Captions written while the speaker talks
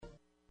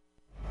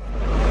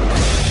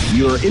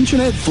your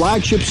internet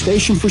flagship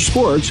station for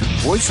sports,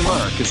 Voice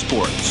America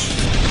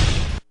Sports.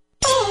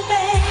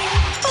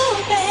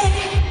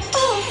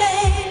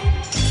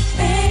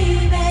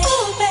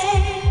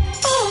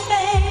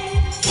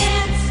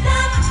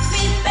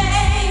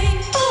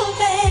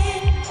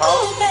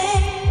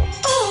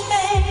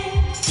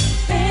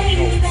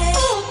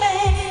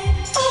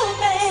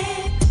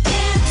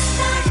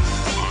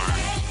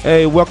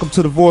 Hey, welcome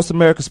to the Voice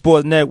America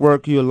Sports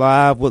Network. You're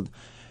live with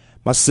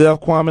myself,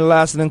 Kwamie,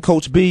 Lassiters, and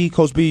Coach B.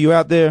 Coach B, you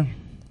out there?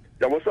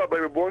 Yeah, what's up,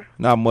 baby boy?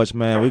 Not much,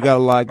 man. We got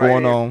a lot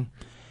going on.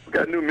 We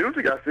got new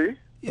music, I see.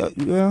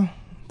 Yeah.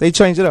 They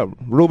changed it up.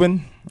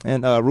 Ruben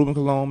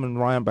Colomb and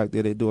Ryan back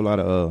there, they do a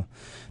lot.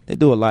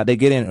 They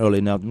get in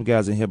early now. Them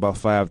guys in here about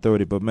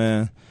 5:30, but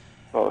man,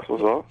 that's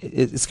what's up.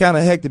 It's kind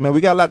of hectic, man.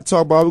 We got a lot to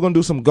talk about. We're gonna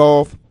do some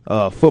golf,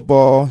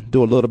 football,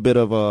 do a little bit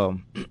of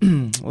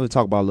we'll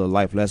talk about a little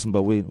life lesson,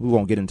 but we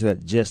won't get into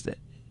that just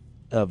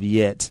of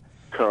yet.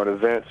 Current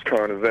events.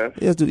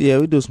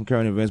 We do some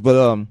current events,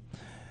 but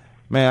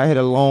man, I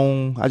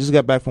just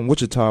got back from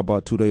Wichita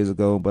about 2 days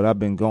ago, but I've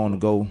been going to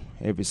go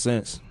ever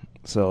since.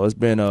 So it's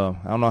been I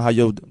don't know how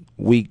your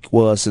week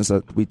was since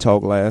we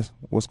talked last.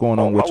 What's going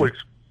on with you?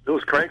 It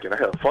was cranking. I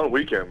had a fun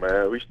weekend,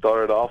 man. We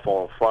started off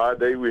on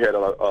Friday. We had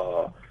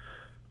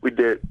we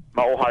did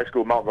my old high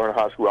school, Mount Vernon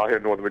High School, out here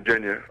in Northern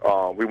Virginia.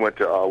 We went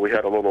to we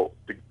had a little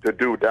to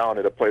do down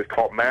at a place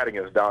called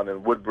Madigan's down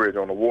in Woodbridge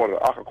on the water,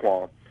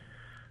 Occoquan.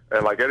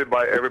 And like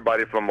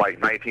everybody from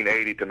like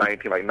 1980 to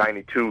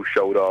 92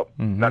 showed up.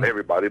 Mm-hmm. Not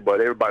everybody,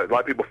 but everybody. A lot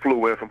of people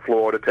flew in from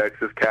Florida,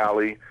 Texas,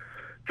 Cali,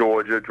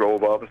 Georgia,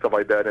 drove up and stuff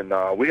like that. And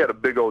we had a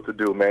big old to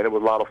do, man. It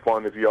was a lot of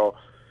fun. If y'all,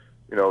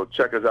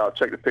 check us out,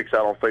 check the pics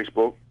out on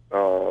Facebook.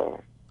 Oh,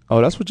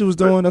 that's what you was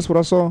doing? That's what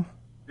I saw?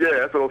 Yeah,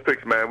 that's what it was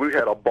fixed, man. We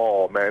had a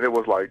ball, man. It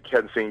was like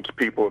hadn't seen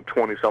people in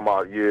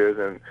 20-some-odd years,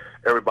 and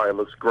everybody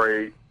looks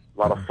great. A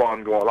lot of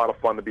fun going, a lot of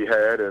fun to be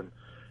had, and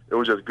it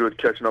was just good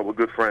catching up with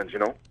good friends,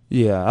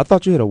 Yeah, I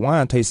thought you had a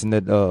wine tasting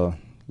that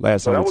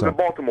last time. That was in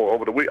Baltimore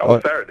over the week.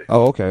 On Saturday.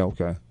 Oh, okay.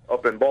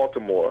 Up in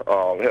Baltimore,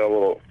 we had a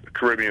little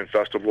Caribbean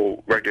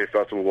festival, reggae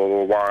festival, a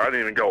little wine. I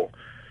didn't even go.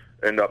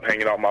 Ended up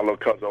hanging out with my little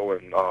cousin,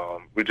 and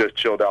we just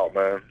chilled out,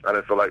 man. I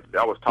didn't feel like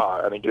I was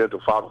tired. I didn't get until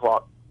 5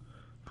 o'clock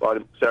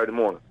Saturday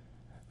morning.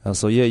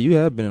 So yeah, you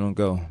have been on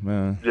go,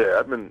 man. Yeah,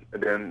 I've been,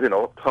 and then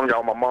hung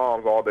out with my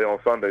mom's all day on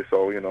Sunday.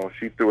 So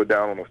she threw it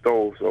down on the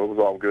stove, so it was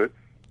all good.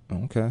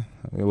 Okay.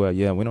 Well,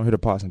 yeah, we don't hear the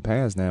pots and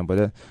pans now,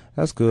 but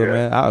that's good,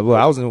 man. I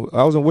was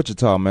in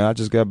Wichita, man. I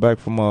just got back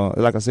from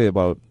like I said,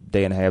 about a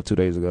day and a half, 2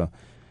 days ago.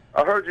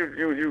 I heard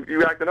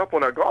you acting up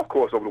on that golf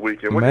course over the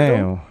weekend. What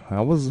man,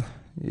 I was.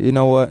 You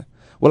know what?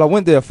 Well, I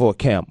went there for a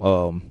camp.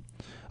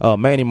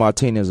 Manny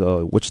Martinez,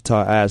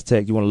 Wichita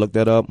Aztec. You want to look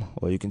that up,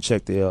 or you can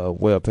check the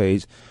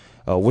webpage,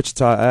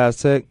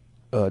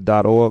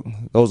 WichitaAztec.org.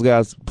 Those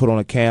guys put on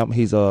a camp.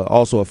 He's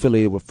also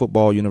affiliated with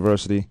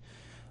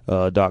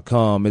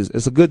FootballUniversity.com.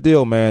 It's a good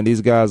deal, man.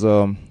 These guys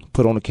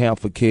put on a camp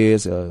for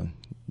kids,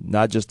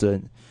 not just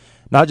to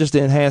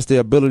enhance their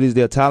abilities,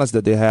 their talents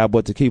that they have,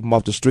 but to keep them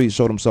off the street,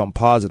 show them something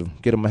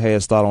positive, get them a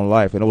head start on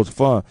life. And it was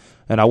fun.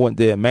 And I went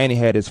there. Manny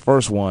had his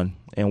first one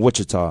in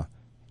Wichita.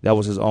 That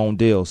was his own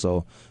deal.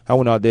 So I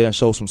went out there and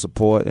showed some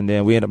support, and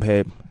then we ended up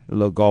having a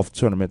little golf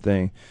tournament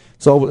thing.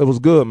 So it was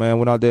good, man.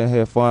 Went out there and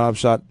had fun.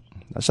 I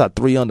shot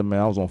 3 under, man.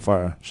 I was on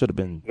fire. Should have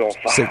been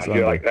 6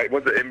 under. Like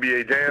what's the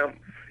NBA Jam?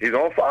 He's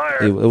on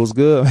fire. It was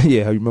good.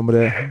 Yeah, you remember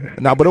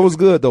that? No, but it was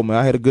good, though, man.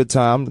 I had a good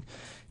time.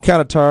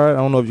 Kind of tired. I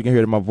don't know if you can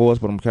hear it in my voice,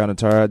 but I'm kind of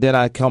tired. Then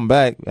I come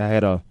back. We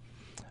had a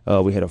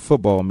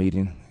football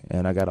meeting,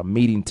 and I got a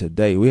meeting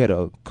today. We had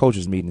a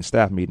coaches meeting,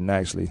 staff meeting,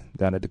 actually,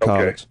 down at the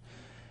college.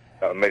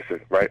 Mason,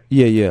 right?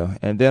 Yeah.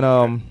 And then,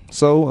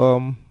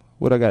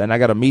 what I got? And I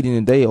got a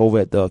meeting today over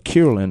at the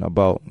Kierland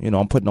about,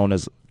 I'm putting on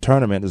this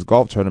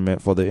golf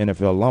tournament for the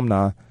NFL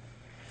alumni.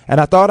 And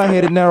I thought I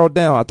had it narrowed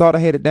down. I thought I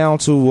had it down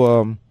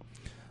to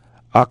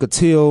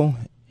Alcatil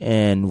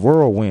and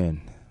Whirlwind.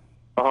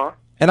 Uh-huh.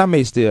 And I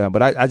may still,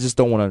 but I just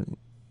don't want to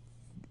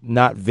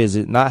not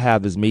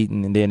have this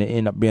meeting, and then it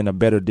end up being a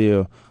better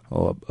deal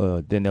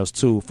than those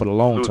two for the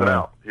long term.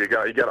 Out. You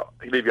got to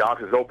leave your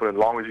options open as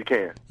long as you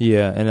can.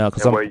 Yeah, and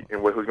who's going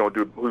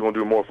to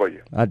do more for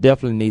you? I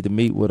definitely need to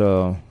meet with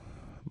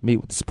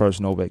this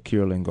person over at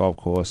Kierland Golf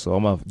Course. So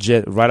I'm gonna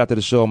jet right after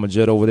the show. I'm gonna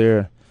jet over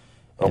there,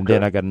 and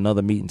then I got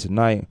another meeting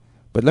tonight.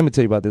 But let me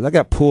tell you about this. I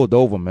got pulled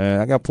over,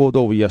 man. I got pulled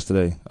over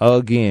yesterday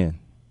again.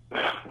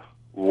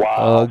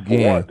 Wow!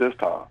 Again. What this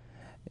time?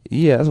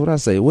 Yeah, that's what I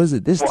say. What is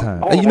it this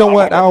time? You know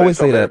what? I always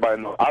say that.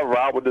 I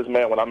ride with this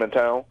man when I'm in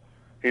town.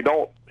 He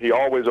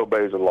always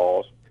obeys the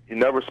laws. He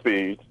never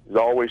speeds. He's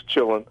always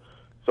chilling.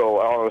 So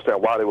I don't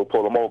understand why they would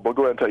pull him over. But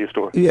go ahead and tell your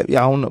story. Yeah, I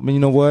don't know. You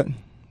know what?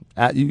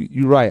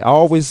 You're right. I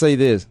always say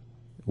this.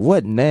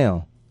 What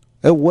now?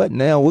 What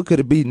now? What could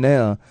it be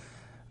now?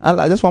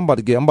 That's what I'm about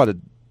to get. I'm about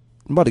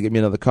to get me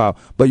another car.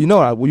 But you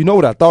know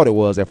what I thought it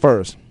was at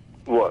first.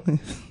 What?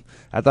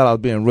 I thought I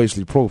was being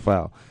racially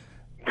profiled.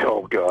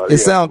 Oh God! It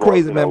sounds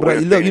crazy, man.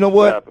 But look, you know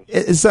what?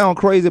 It sounds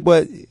crazy,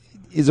 but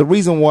it's a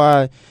reason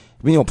why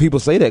People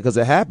say that because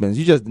it happens.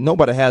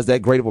 Nobody has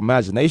that great of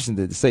imagination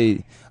to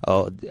say,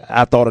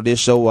 I thought of this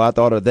show, or I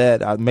thought of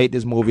that. I made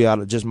this movie out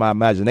of just my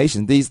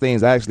imagination. These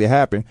things actually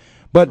happen.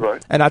 But,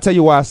 right. And I tell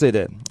you why I say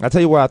that. I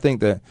tell you why I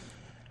think that.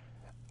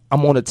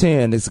 I'm on a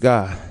 10, this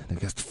guy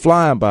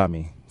flying by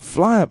me.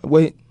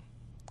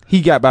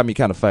 He got by me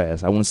kind of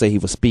fast. I wouldn't say he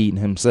was speeding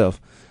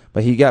himself,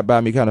 but he got by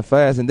me kind of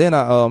fast. And then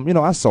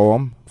I saw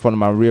him in front of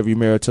my rearview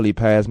mirror till he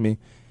passed me.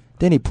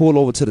 Then he pulled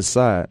over to the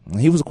side.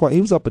 He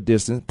was up a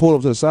distance, pulled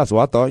over to the side. So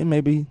I thought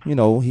maybe,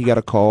 he got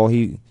a call.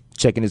 He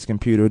checking his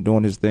computer,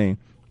 doing his thing.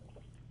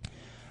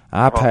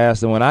 I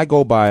passed, and when I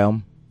go by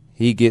him,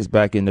 he gets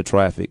back into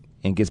traffic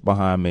and gets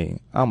behind me.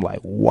 I'm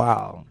like,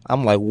 wow.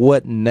 I'm like,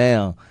 what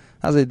now?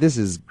 I said, this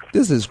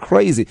is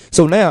crazy.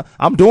 So now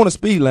I'm doing a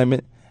speed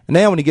limit. And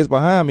now when he gets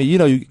behind me,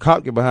 you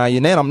cop get behind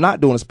you. Now I'm not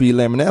doing a speed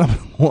limit. Now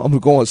I'm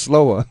going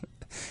slower.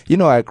 You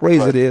know how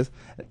crazy it is.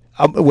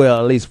 At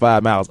least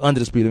 5 miles under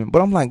the speed limit.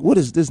 But I'm like, what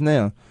is this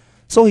now?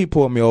 So he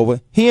pulled me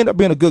over. He ended up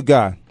being a good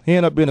guy. He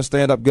ended up being a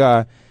stand-up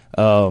guy.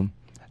 And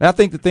I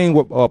think the thing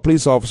with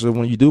police officers,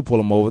 when you do pull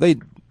them over,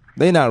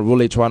 they're not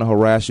really trying to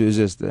harass you. It's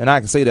just, and I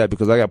can say that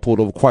because I got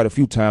pulled over quite a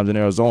few times in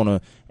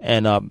Arizona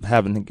and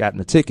haven't gotten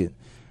a ticket.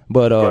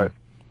 But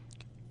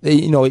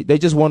they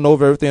just want to know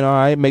if everything all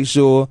right. Make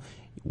sure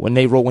when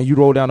you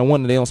roll down the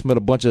window, they don't smell a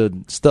bunch of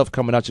stuff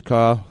coming out your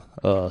car,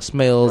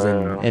 smells,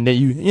 and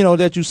then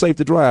that you're safe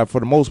to drive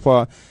for the most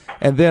part.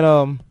 And then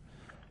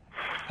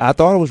I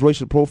thought it was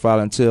racial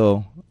profiling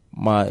until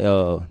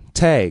my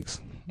tags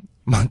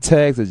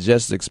had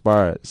just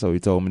expired. So he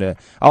told me that.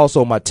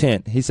 Also, my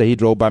tent. He said he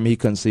drove by me, he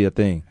couldn't see a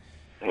thing.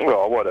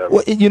 Well, whatever.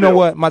 Well, you know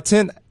what? My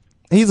tent.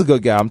 He's a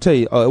good guy. I'm telling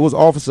you. It was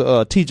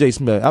Officer T.J.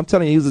 Smith. I'm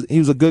telling you, he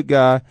was a good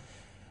guy.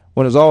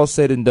 When it was all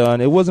said and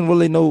done, it wasn't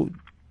really not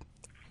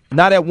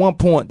at one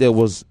point there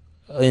was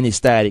any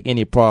static,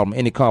 any problem,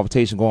 any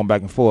confrontation going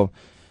back and forth,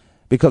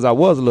 because I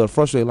was a little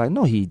frustrated, like,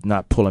 no, he's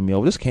not pulling me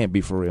over. This can't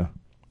be for real.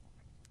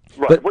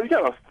 Right. But, well,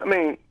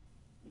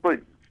 but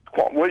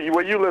where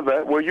you live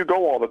at, where you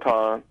go all the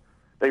time,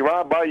 they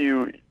ride by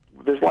you.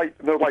 There's like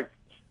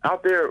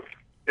out there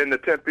in the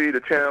Tempe, the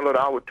Chandler, the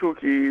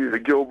Ahwatukee, the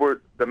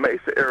Gilbert, the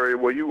Mesa area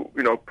where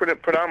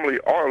predominantly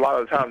are a lot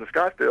of the time in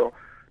Scottsdale.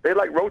 They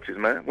like roaches,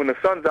 man. When the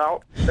sun's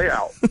out, they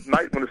out.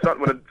 Night when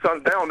the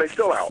sun's down, they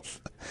still out.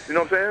 You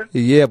know what I'm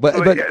saying? Yeah, but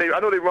I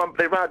know they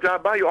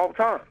drive by you all the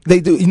time.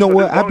 They do. You know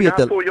what? I be at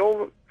the pull you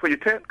over for your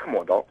tent. Come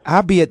on, dog.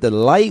 I be at the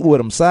light with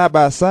them, side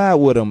by side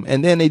with them,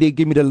 and then they did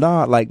give me the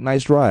nod, like,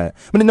 nice ride.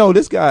 But no,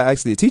 this guy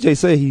actually, TJ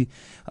said he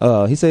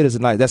said it's a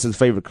nice. That's his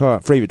favorite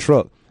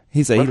truck.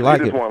 He said he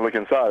liked it. He just want to look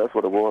inside. That's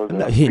what it was.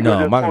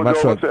 My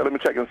truck. Said, let me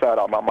check inside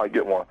out. I might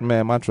get one.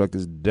 Man, my truck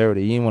is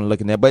dirty. You ain't want to look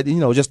in there. But,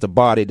 just the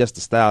body, that's the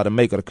style, the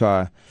make of the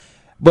car.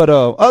 But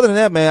other than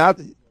that, man,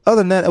 it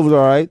was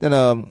all right.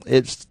 And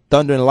it's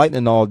thunder and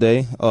lightning all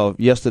day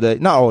yesterday.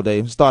 Not all day.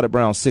 It started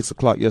around 6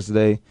 o'clock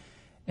yesterday.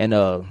 And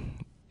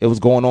it was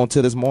going on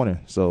till this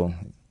morning. So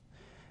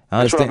I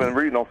understand. I've been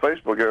reading on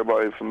Facebook,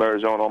 everybody from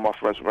Arizona, all my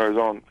friends from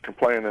Arizona,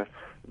 complaining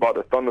about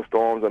the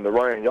thunderstorms and the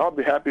rain. Y'all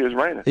be happy it's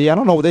raining. Yeah, I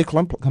don't know what they're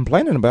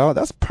complaining about.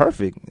 That's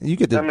perfect. You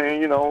get to.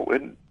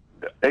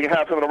 They can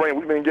have some of the rain.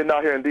 We've been getting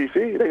out here in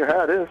D.C. They can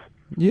have this.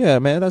 Yeah,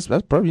 man, that's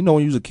perfect. When you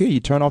was a kid, you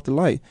turn off the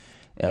light.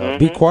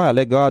 Be quiet.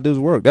 Let God do his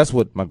work. That's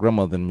what my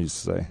grandmother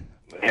used to say.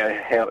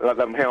 Yeah, let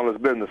them handle his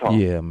business, huh?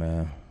 Yeah,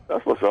 man.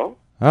 That's what's up. All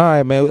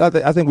right, man.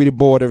 I think we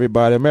bored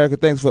everybody. America,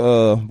 thanks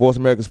for Voice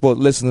America Sports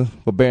listeners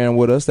for bearing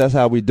with us. That's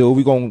how we do.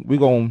 We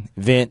gon'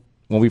 vent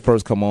when we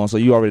first come on, so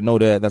you already know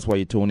that. That's why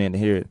you tune in to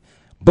hear it.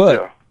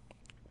 But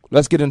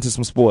let's get into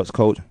some sports,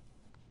 Coach.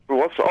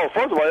 First of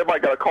all, everybody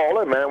got to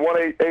call in, man.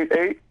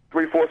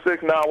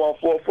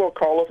 1-888-346-9144.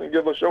 Call us and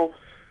give us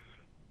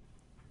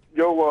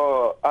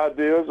your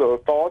ideas or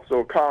thoughts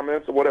or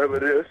comments or whatever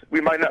it is. We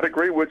might not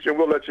agree with you, and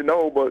we'll let you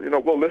know, but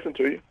we'll listen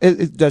to you.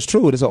 That's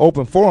true. It's an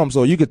open forum,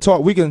 so you can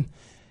talk. We can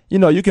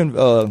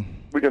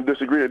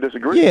disagree or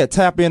disagree. Yeah,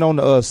 tap in on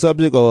the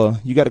subject, or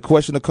you got a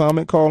question or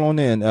comment, call on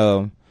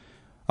in.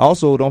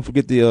 Also, don't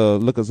forget to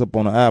look us up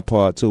on the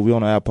iPod too. We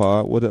on the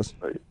iPod. What else?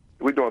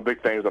 We're doing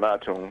big things on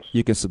iTunes.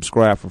 You can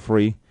subscribe for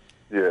free.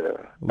 Yeah.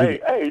 Hey,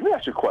 let me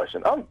ask you a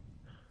question. I'm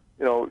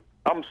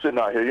sitting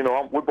out here.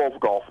 We're both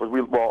golfers.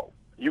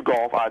 You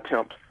golf, I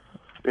attempt.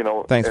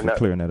 Thanks for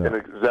clearing that up. And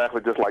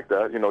exactly just like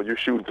that. You're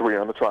shooting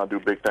 300, trying to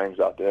do big things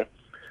out there.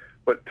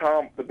 But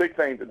Tom, the big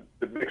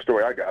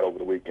story I got over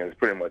the weekend is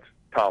pretty much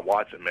Tom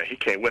Watson. Man, he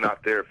went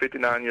out there,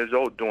 59 years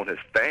old, doing his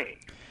thing.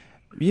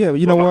 Yeah,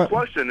 you know what? My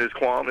question is,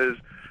 Kwamie,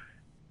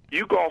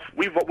 you golf.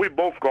 We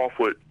both golf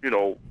with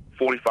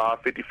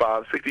 45,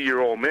 55,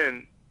 60-year-old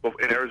men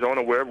in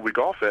Arizona, wherever we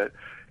golf at.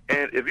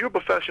 And if you're a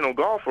professional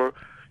golfer,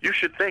 you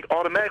should think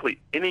automatically,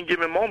 any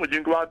given moment,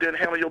 you can go out there and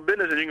handle your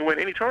business and you can win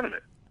any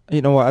tournament.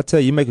 You know what? I tell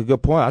you make a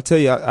good point. I tell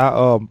you,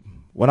 I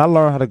when I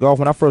learned how to golf,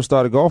 when I first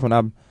started golfing,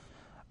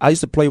 I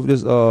used to play with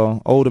this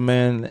older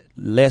man,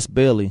 Les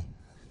Bailey.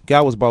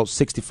 Guy was about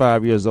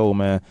 65 years old,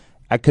 man.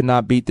 I could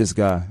not beat this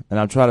guy, and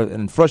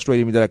it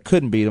frustrated me that I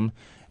couldn't beat him.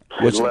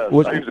 I used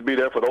to be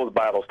there for those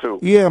battles too.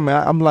 Yeah,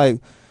 man. I'm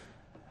like,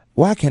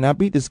 why can't I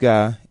beat this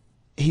guy?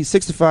 He's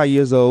 65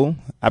 years old.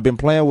 I've been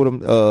playing with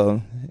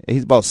him.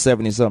 He's about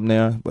 70-something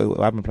now. But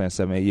I've been playing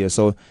 7, 8 years.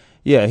 So,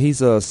 yeah, he's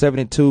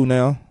 72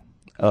 now.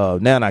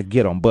 Now I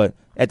get him. But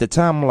at the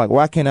time, I'm like,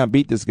 why can't I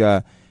beat this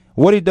guy?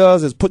 What he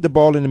does is put the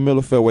ball in the middle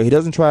of the fairway. He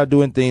doesn't try to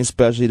do anything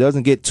special. He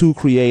doesn't get too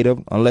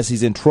creative unless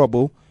he's in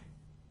trouble.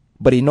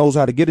 But he knows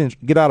how to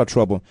get out of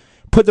trouble.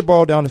 Put the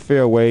ball down the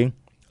fairway,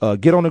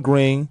 get on the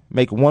green,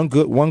 make one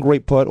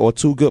great putt or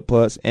 2 good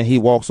putts, and he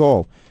walks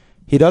off.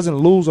 He doesn't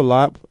lose a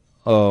lot,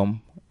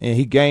 and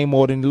he gain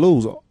more than he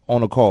lose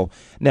on a call.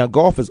 Now,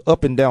 golf is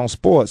up and down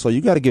sport, so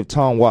you got to give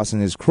Tom Watson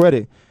his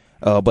credit.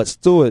 But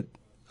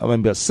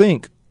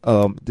Sink,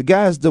 the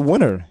guy's the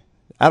winner.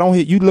 I don't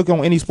hear you look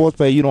on any sports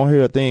page, you don't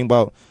hear a thing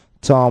about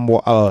Tom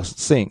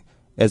Sink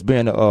as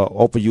being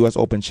a U.S.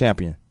 Open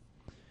champion.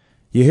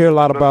 You hear a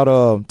lot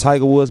about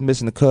Tiger Woods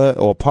missing the cut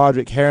or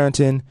Padraig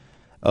Harrington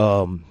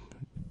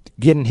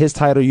getting his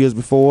title years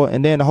before,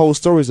 and then the whole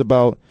story is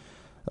about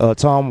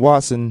Tom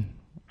Watson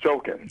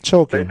choking.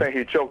 They think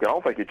he choking. I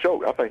don't think he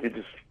choked. I think he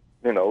just,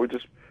 he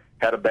just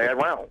had a bad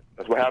round.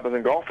 That's what happens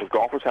in golf.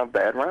 Golfers have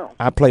bad rounds.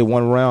 I play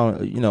one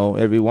round,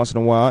 every once in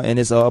a while, and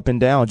it's up and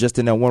down just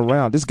in that one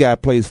round. This guy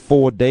plays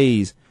 4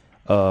 days,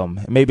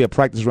 maybe a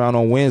practice round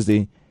on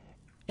Wednesday,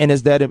 and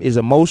is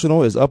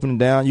emotional, it's up and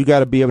down. You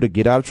got to be able to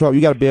get out of trouble.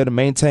 You got to be able to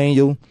maintain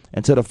you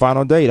until the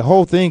final day. The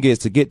whole thing is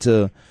to get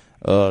to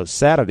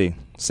Saturday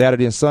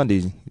and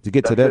Sunday, to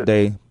get to that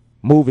day,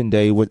 moving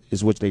day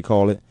is what they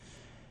call it.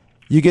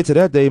 You get to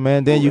that day,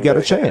 man, then you got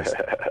a chance.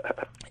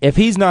 If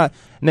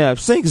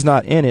Sink is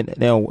not in it,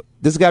 now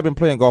this guy been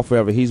playing golf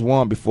forever. He's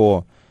won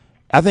before.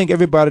 I think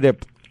everybody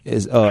that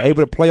is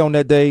able to play on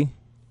that day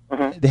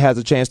that has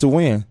a chance to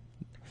win.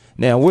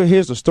 Now,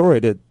 here's the story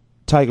that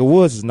Tiger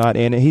Woods is not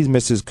in it. He's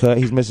missed his cut.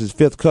 He's missed his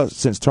 5th cut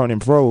since turning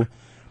pro.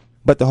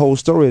 But the whole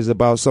story is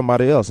about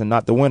somebody else and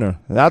not the winner.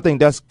 And I think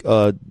that's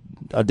a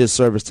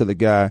disservice to the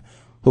guy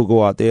who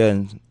go out there,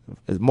 and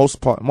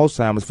most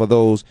times it's for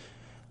those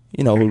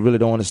who really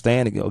don't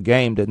understand a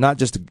game, that not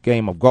just a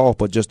game of golf,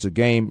 but just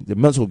the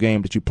mental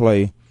game that you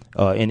play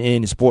in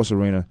any sports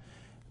arena.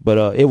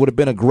 But it would have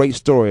been a great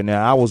story.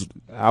 Now I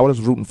was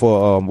rooting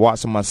for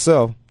Watson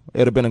myself. It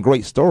would have been a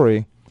great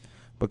story.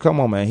 But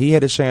come on, man, he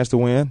had a chance to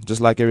win just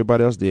like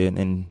everybody else did.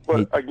 Again,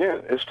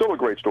 it's still a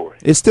great story.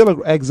 It's still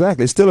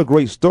a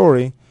great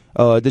story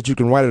that you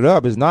can write it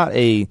up. It's not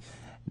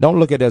don't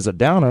look at it as a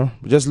downer.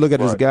 Just look at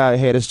this guy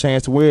had his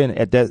chance to win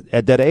at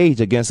that age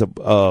against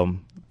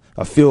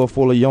a field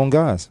full of young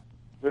guys.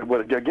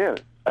 But again,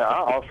 I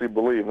honestly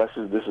believe,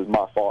 this is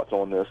my thoughts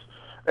on this,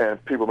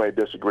 and people may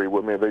disagree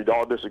with me. If they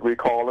all disagree,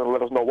 call in and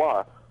let us know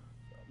why.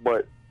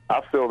 But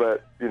I feel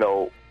that,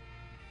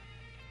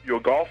 you're a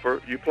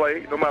golfer, you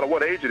play no matter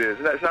what age it is.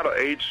 It's not an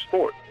age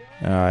sport.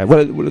 All right.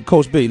 Well,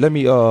 Coach B,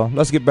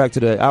 let's get back to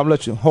that. I'll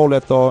let you hold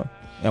that thought,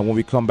 and when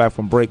we come back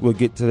from break, we'll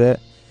get to that.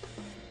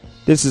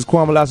 This is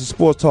Kwamie Lassiter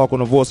Sports Talk on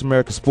the Voice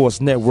America Sports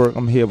Network.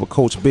 I'm here with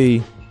Coach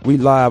B. We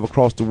live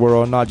across the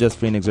world, not just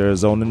Phoenix,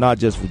 Arizona, not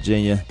just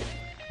Virginia.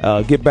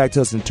 Get back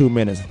to us in 2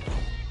 minutes.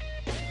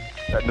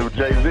 That new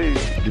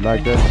Jay-Z. You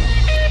like that?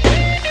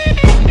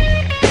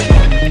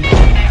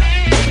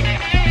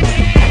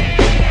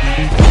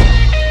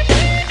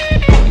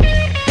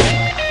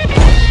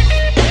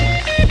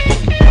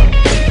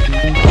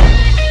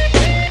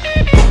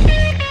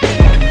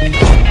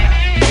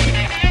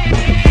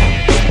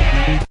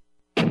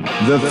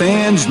 The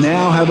fans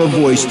now have a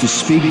voice to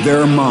speak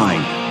their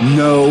mind.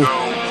 No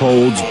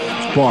holds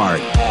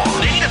barred.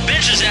 They need to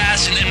bench his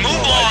ass and move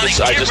on.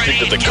 I just think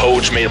that the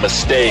coach made a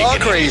mistake. All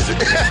crazy.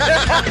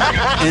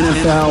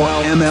 NFL,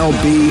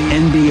 MLB,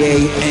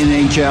 NBA,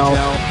 NHL.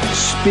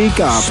 Speak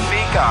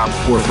up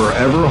or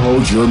forever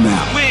hold your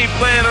mouth. We ain't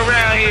playing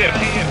around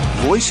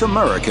here. Voice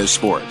America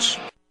Sports.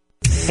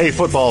 Hey,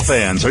 football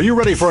fans, are you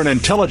ready for an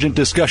intelligent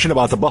discussion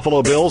about the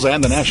Buffalo Bills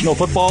and the National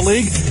Football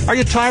League? Are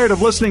you tired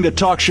of listening to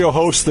talk show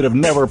hosts that have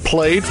never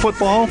played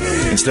football?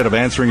 Instead of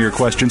answering your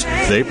questions,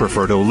 they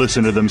prefer to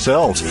listen to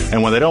themselves.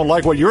 And when they don't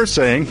like what you're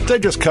saying, they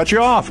just cut you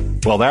off.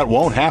 Well, that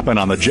won't happen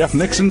on the Jeff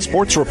Nixon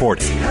Sports Report.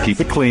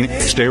 Keep it clean,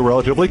 stay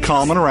relatively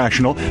calm and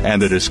rational,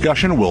 and the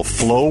discussion will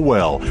flow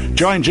well.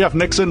 Join Jeff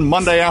Nixon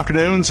Monday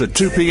afternoons at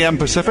 2 p.m.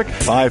 Pacific,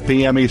 5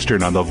 p.m.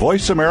 Eastern on the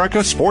Voice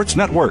America Sports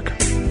Network.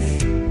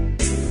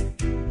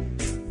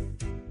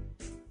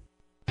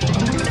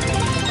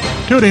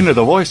 Tune in to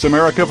the Voice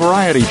America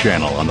Variety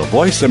channel on the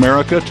Voice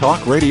America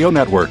Talk Radio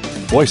Network.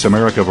 Voice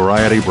America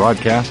Variety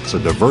broadcasts a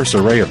diverse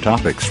array of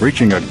topics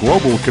reaching a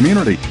global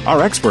community.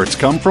 Our experts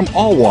come from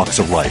all walks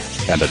of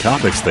life, and the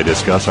topics they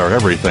discuss are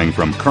everything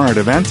from current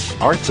events,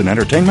 arts and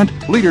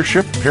entertainment,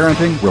 leadership,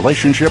 parenting,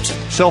 relationships,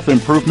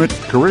 self-improvement,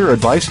 career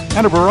advice,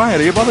 and a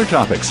variety of other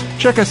topics.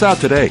 Check us out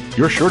today.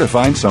 You're sure to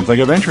find something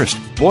of interest.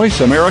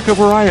 Voice America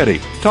Variety.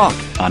 Talk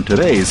on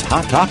today's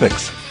hot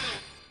topics.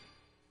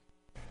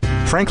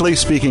 Frankly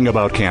Speaking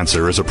About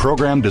Cancer is a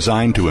program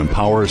designed to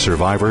empower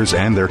survivors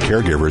and their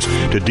caregivers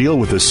to deal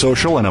with the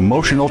social and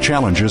emotional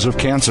challenges of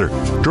cancer.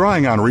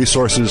 Drawing on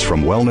resources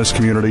from wellness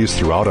communities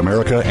throughout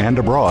America and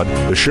abroad,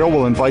 the show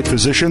will invite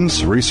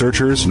physicians,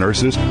 researchers,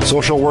 nurses,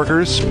 social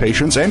workers,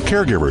 patients, and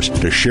caregivers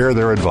to share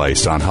their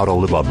advice on how to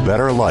live a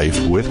better life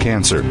with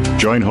cancer.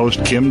 Join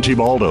host Kim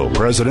Tibaldo,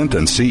 President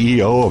and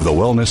CEO of the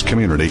Wellness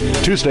Community,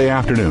 Tuesday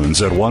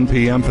afternoons at 1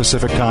 p.m.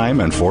 Pacific Time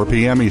and 4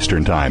 p.m.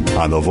 Eastern Time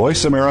on the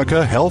Voice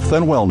America Health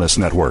and Wellness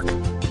Network. The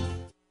opening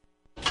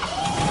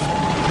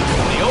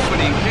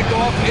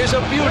kickoff is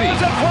a beauty.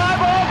 It's a fly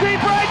ball deep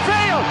right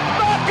field.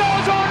 Back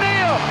goes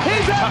O'Neal.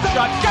 He's at the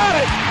shot. Got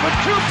it with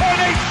 2.8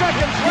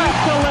 seconds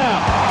left to left.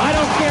 I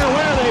don't care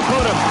where they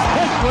put him.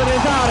 This one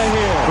is out of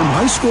here. From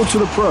high school to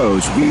the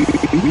pros,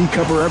 we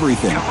cover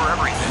everything.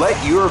 Let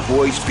your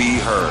voice be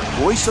heard.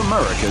 Voice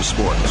America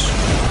Sports.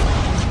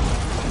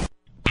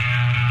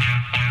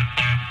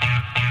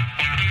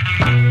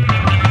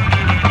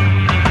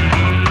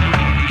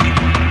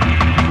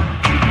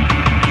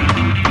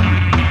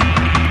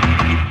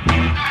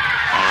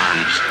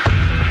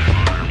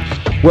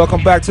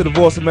 Welcome back to the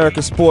Voice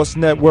America Sports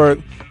Network.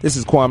 This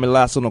is Kwamie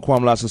Lassiter on the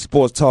Kwamie Lassiter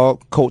Sports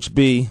Talk. Coach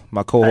B,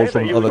 my co-host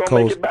from the other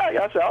coast.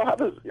 I said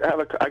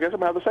I guess I'm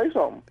gonna have to say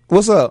something.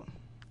 What's up?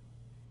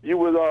 You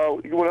went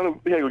to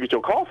go get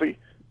your coffee.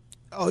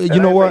 Oh,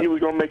 you know what? You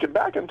was gonna make it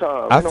back in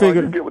time. I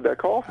figured. You get with that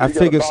coffee. I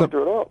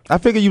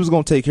figured you was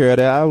gonna take care of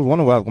that. I was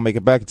wondering why I was gonna make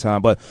it back in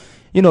time, but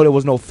you know there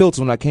was no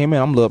filter when I came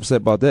in. I'm a little upset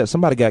about that.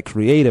 Somebody got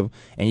creative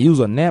and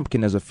used a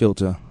napkin as a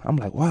filter. I'm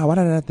like, wow, why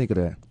did I think of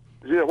that?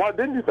 Yeah, why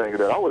didn't you think of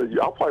that? I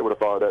probably would have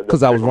thought of that.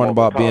 Because I was worrying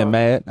about being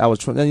mad. I was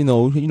trying, you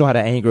know how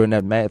that anger and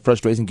that mad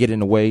frustration get in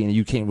the way, and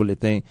you can't really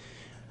think.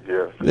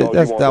 Yeah,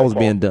 that was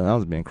being done. I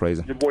was being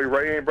crazy. Your boy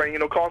Ray ain't bringing you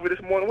no coffee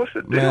this morning. What's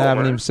the deal, man? I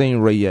haven't even seen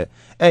Ray yet.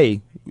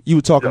 Hey, you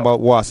were talking about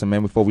Watson,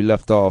 man, before we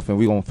left off, and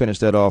we're gonna finish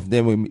that off.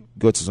 Then we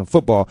go to some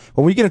football.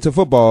 When we get into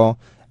football,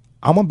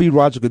 I'm gonna be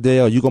Roger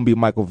Goodell. You gonna be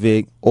Michael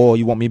Vick, or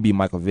you want me to be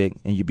Michael Vick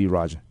and you be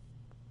Roger?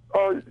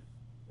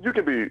 You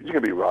can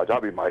be Roger.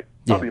 I'll be Mike.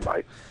 Yeah. I'll be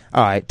Mike.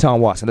 All right,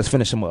 Tom Watson. Let's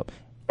finish him up.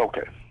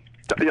 Okay.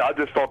 Yeah, I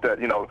just thought that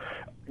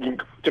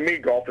to me,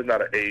 golf is not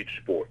an age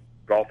sport.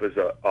 Golf is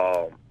a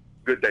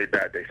good day,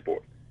 bad day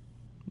sport.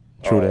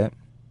 True that.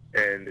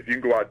 And if you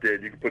can go out there,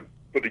 and you can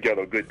put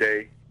together a good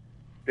day,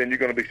 then you're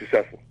going to be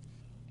successful.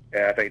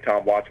 And I think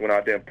Tom Watson went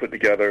out there and put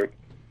together,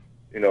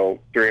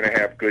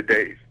 3.5 good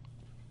days.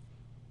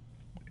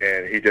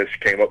 And he just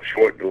came up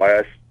short the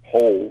last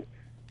hole,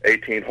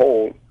 18th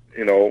hole,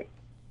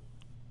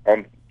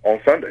 on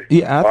Sunday.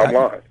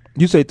 Yeah,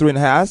 you say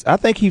 3.5. I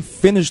think he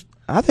finished.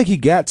 I think he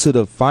got to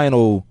the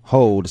final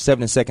hole, the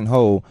 72nd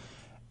hole,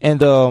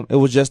 and it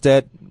was just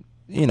that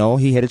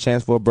he had a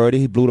chance for a birdie.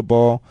 He blew the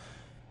ball.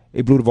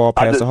 He blew the ball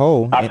past the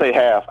hole. I say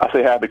half. I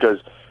say half because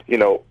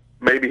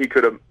maybe he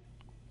could have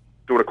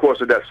through the course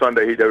of that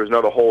Sunday. There was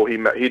another hole he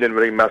didn't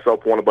really mess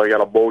up on, but he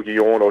got a bogey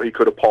on, or he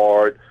could have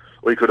parred,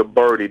 or he could have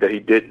birdied that he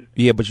didn't.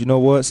 Yeah, but you know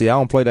what? See, I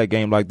don't play that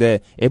game like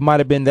that. It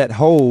might have been that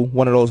hole,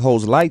 one of those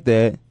holes like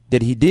that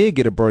he did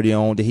get a birdie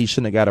on, that he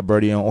shouldn't have got a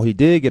birdie on, or he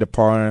did get a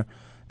par,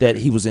 that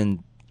he was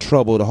in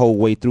trouble the whole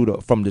way through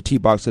from the tee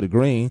box to the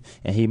green,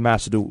 and he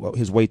mastered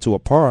his way to a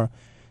par.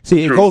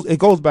 See, it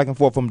goes back and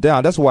forth from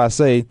down. That's why I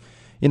say,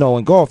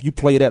 in golf, you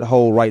play that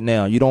hole right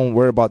now. You don't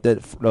worry about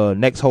that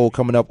next hole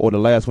coming up or the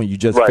last one you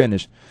just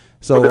finished.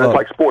 So it's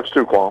like sports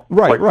too, Kwame.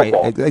 Right,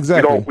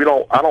 exactly.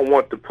 I don't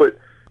want to put.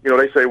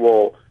 They say,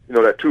 well,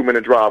 that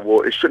 2-minute drive.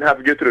 Well, it shouldn't have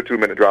to get to the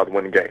 2-minute drive to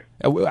win the game.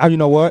 You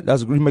know what?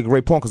 You make a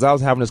great point, because I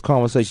was having this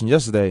conversation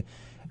yesterday.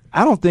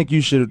 I don't think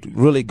you should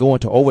really go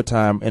into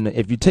overtime. And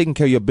if you're taking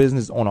care of your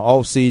business on the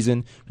off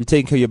season, you're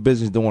taking care of your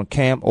business doing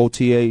camp,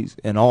 OTAs,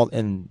 and all,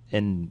 and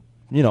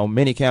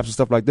mini camps and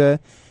stuff like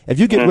that. If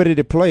you get ready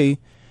to play,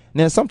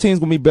 now some teams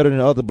gonna be better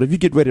than others. But if you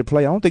get ready to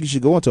play, I don't think you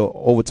should go into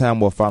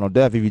overtime or final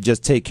death. If you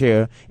just take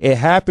care, it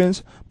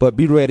happens. But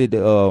be ready to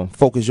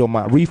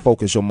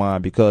refocus your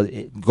mind, because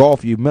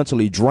golf you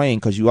mentally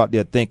drained because you out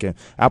there thinking.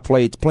 I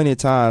played plenty of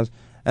times,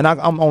 and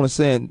I'm only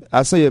saying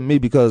I say it me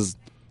because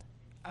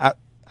I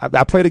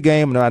play the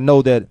game, and I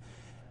know that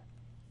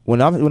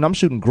when I'm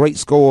shooting great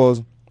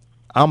scores,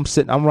 I'm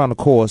around the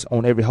course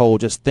on every hole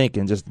just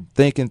thinking.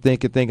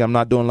 I'm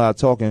not doing a lot of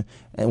talking,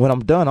 and when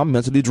I'm done, I'm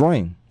mentally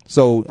drained.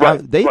 So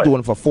they doing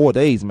it for 4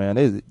 days,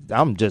 man.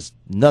 I'm just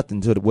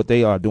nothing to what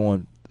they are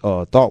doing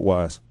thought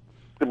wise.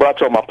 But I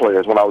told my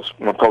players when I'm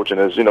coaching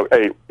is,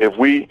 hey, if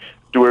we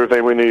do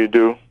everything we need to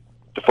do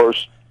the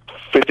first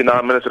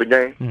 59 minutes of the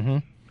game,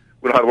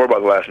 we don't have to worry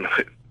about the last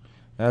minute.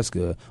 That's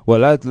good. Well,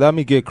 let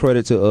me give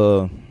credit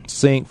to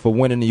Sink for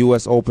winning the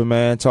U.S. Open,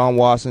 man. Tom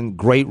Watson,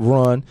 great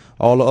run.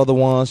 All the other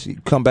ones,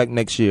 come back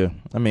next year.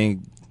 I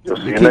mean,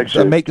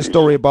 make the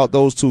story about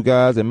those two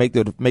guys and make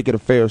it a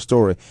fair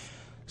story.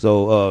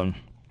 So,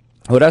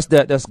 that's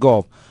that. That's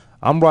golf.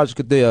 I'm Roger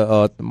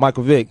Goodell.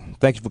 Michael Vick,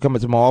 thank you for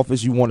coming to my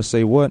office. You want to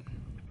say what?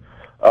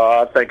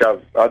 I think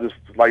I just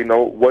like to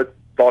know what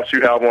thoughts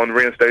you have on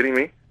reinstating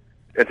me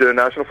into the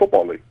National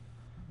Football League.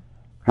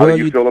 How do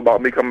you feel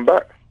about me coming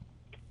back,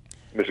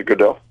 Mr.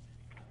 Goodell?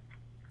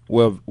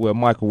 Well,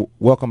 Michael,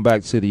 welcome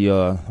back to the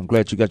I'm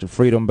glad you got your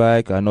freedom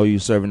back. I know you're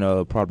serving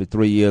probably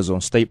 3 years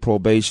on state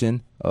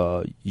probation.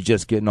 You're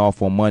just getting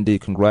off on Monday.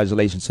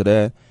 Congratulations to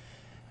that.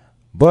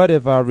 But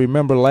if I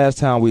remember last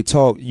time we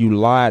talked, you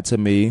lied to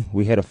me.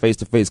 We had a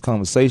face-to-face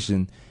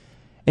conversation,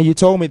 and you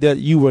told me that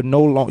you were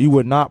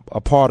not a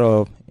part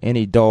of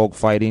any dog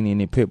fighting,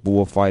 any pit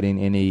bull fighting,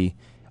 any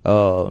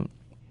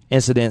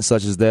incidents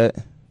such as that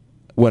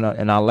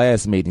in our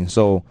last meeting.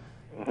 So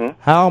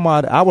how am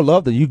I would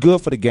love to. You good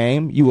for the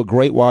game. You were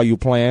great while you were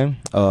playing.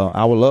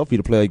 I would love for you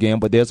to play again,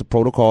 but there's a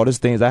protocol. There's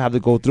things I have to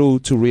go through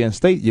to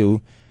reinstate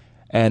you,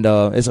 and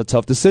it's a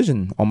tough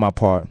decision on my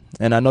part.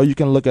 And I know you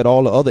can look at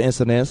all the other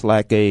incidents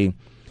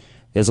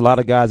there's a lot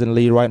of guys in the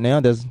league right now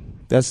that's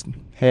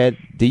had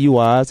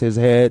DUIs, has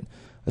had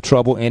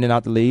trouble in and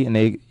out the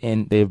league,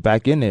 and they're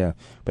back in there.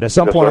 But at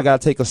some point, I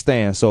got to take a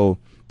stand. So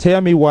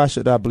tell me, why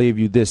should I believe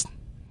you this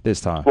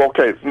time? Well,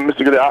 okay,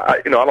 Mr. Goodell, I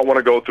don't want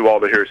to go through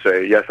all the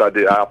hearsay. Yes, I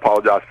did. I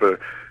apologize for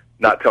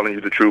not telling you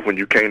the truth when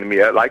you came to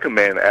me like a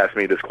man and asked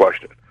me this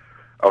question.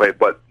 Okay,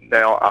 but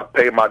now I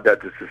pay my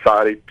debt to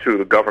society, to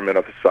the government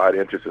of society,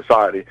 and to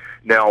society.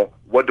 Now,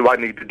 what do I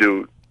need to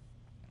do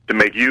to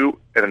make you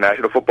and the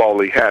National Football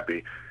League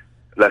happy?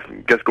 Let's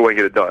just go and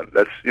get it done.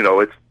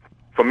 It's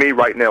for me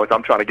right now.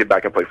 I'm trying to get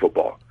back and play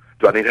football.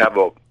 Do I need to have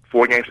a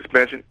 4-game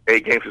suspension,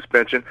 8-game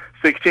suspension,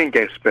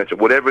 16-game suspension,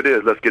 whatever it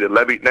is? Let's get it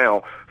levied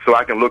now so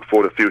I can look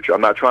for the future.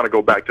 I'm not trying to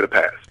go back to the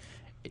past.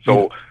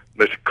 So,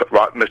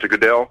 Mr.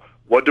 Goodell,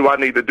 what do I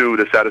need to do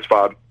to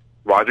satisfy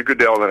Roger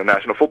Goodell and the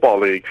National Football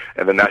League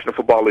and the National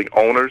Football League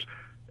owners,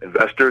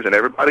 investors, and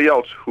everybody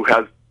else who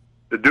has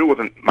to do with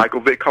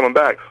Michael Vick coming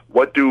back?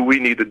 What do we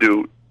need to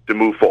do to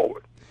move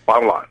forward?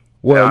 Bottom line.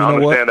 Well, I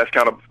understand that's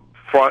kind of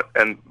front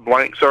and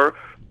blank, sir,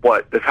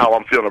 but that's how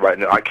I'm feeling right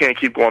now. I can't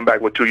keep going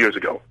back with 2 years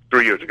ago,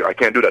 3 years ago. I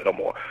can't do that no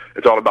more.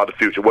 It's all about the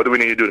future. What do we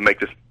need to do to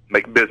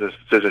make business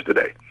decisions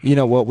today? You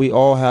know what? We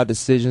all have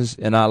decisions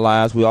in our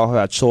lives. We all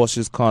have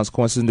choices,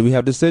 consequences, and we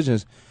have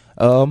decisions.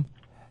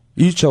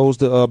 You chose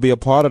to be a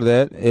part of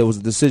that. It was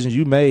a decision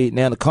you made.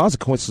 Now the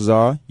consequences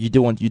are you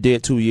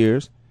did 2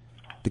 years.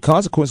 The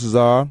consequences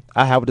are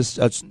I have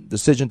a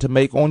decision to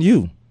make on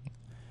you.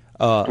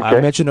 Okay.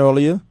 I mentioned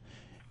earlier,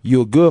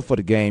 you're good for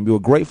the game. You were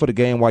great for the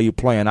game while you're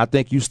playing. I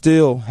think you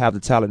still have the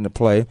talent to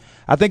play.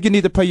 I think you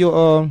need to pay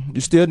you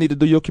still need to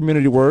do your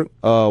community work,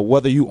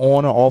 whether you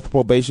on or off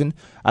probation.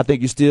 I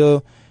think you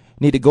still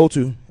need to go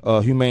to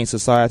humane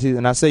society,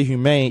 and I say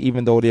humane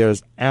even though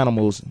there's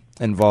animals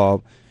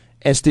involved,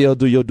 and still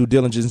do your due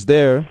diligence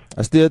there.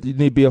 You need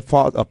to be a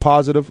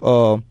positive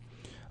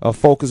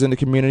focus in the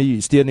community.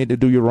 You still need to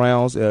do your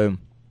rounds.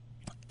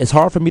 It's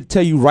hard for me to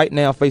tell you right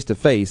now face to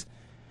face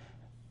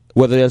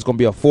whether there's going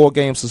to be a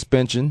 4-game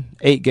suspension,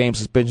 8-game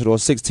suspension, or a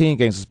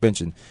 16-game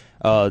suspension.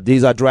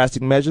 These are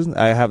drastic measures.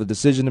 I have a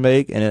decision to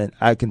make, and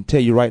I can tell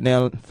you right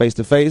now,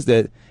 face-to-face,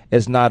 that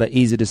it's not an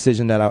easy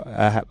decision that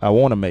I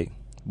want to make.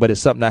 But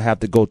it's something I have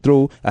to go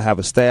through. I have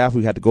a staff.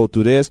 We have to go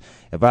through this.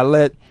 If I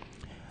let,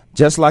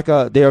 just like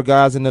there are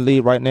guys in the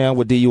league right now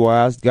with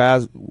DUIs,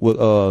 guys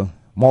with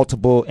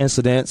multiple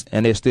incidents,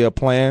 and they're still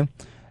playing,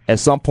 at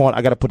some point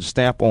I got to put a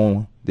stamp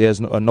on there's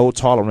no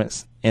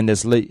tolerance in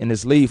this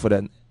league for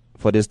that.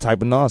 For this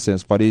type of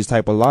nonsense, for these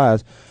type of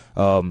lies.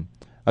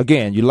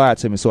 Again, you lied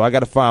to me, so I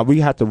got to we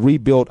have to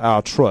rebuild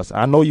our trust.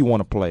 I know you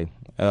want to play.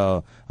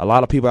 A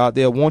lot of people out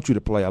there want you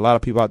to play. A lot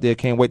of people out there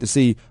can't wait to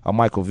see a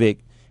Michael Vick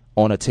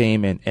on a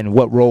team and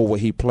what role will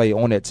he play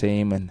on that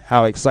team and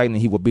how exciting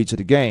he will be to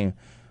the game.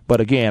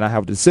 But again, I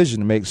have a decision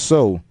to make,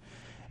 so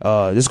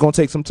this is going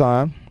to take some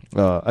time.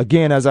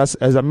 Again, as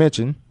I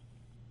mentioned,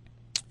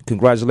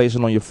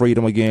 congratulations on your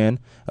freedom again.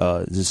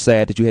 It's just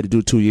sad that you had to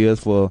do 2 years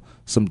for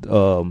some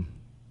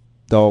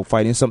dog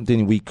fighting,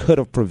 something we could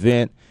have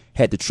prevented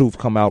had the truth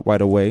come out right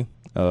away.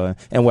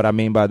 And what I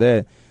mean by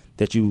that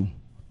you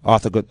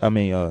Arthur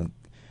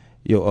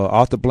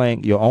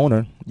Blank, your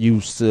owner, you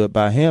stood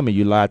by him and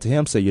you lied to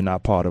him, say you're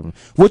not part of him.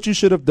 What you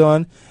should have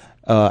done,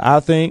 I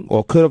think,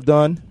 or could have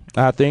done,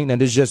 I think, and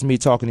this is just me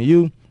talking to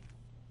you,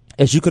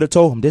 is you could have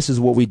told him this is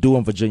what we do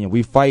in Virginia.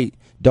 We fight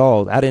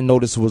dogs. I didn't know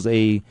this was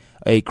a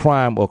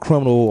crime or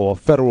criminal or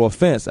federal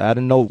offense. I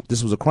didn't know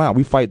this was a crime.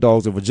 We fight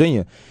dogs in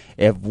Virginia.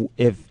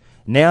 If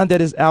now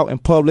that it's out in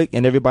public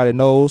and everybody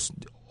knows,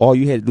 all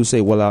you had to do is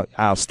say, well,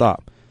 I'll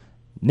stop.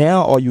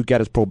 Now all you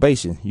got is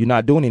probation. You're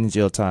not doing any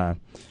jail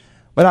time.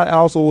 But I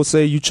also would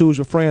say you choose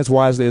your friends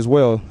wisely as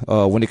well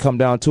when it come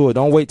down to it.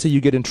 Don't wait till you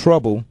get in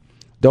trouble.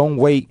 Don't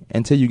wait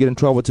until you get in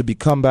trouble to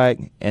come back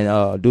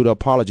and do the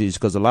apologies,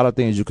 because a lot of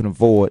things you can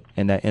avoid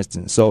in that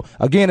instance. So,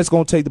 again,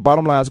 the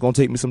bottom line, it's going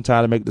to take me some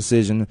time to make a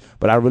decision,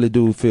 but I really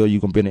do feel you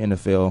can be in the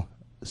NFL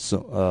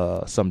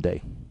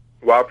someday.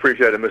 Well, I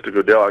appreciate it, Mr.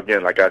 Goodell.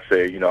 Again, like I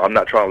say, I'm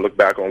not trying to look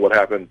back on what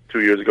happened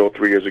 2 years ago,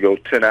 3 years ago,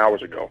 10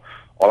 hours ago.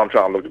 All I'm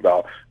trying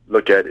to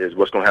look at is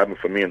what's going to happen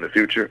for me in the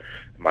future,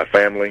 my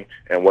family,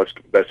 and what's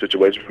the best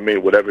situation for me,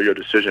 whatever your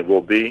decision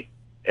will be.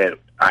 And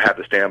I have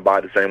to stand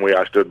by the same way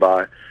I stood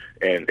by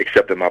and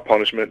accepted my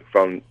punishment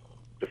from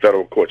the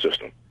federal court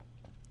system.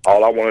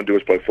 All I want to do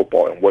is play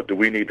football, and what do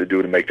we need to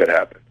do to make that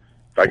happen?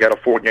 If I got a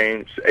 4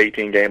 games,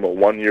 18 game, or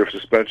 1 year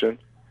suspension,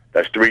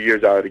 that's 3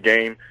 years out of the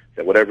game.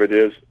 Then whatever it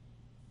is,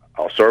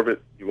 I'll serve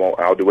it.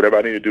 I'll do whatever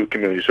I need to do,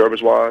 community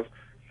service wise,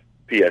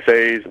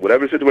 PSAs,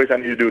 whatever situation I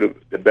need to do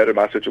to better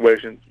my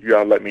situation. You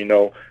gotta let me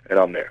know, and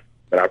I'm there.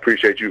 And I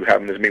appreciate you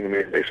having this meeting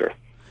with me today, sir.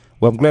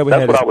 Well, I'm glad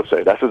That's what I would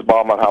say. That's his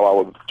bottom on how I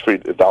would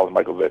treat if I was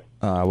Michael Vick.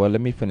 Well,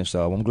 let me finish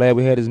up. I'm glad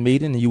we had this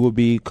meeting, and you will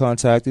be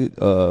contacted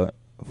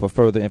for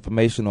further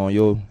information on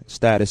your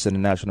status in the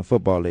National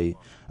Football League.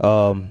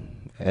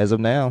 As of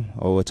now,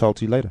 we'll talk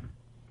to you later.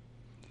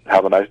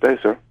 Have a nice day,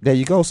 sir. There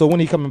you go. So when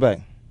are you coming back?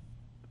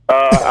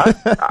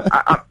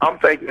 I'm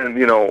thinking,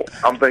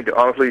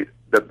 honestly,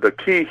 the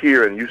key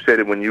here, and you said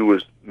it when you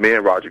was me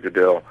and Roger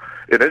Goodell,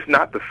 and it's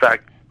not the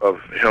fact of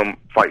him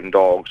fighting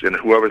dogs, and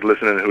whoever's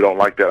listening who don't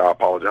like that, I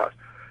apologize.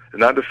 It's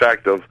not the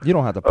fact of you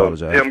don't have to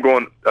apologize. Him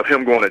going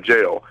to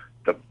jail.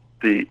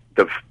 The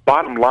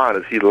bottom line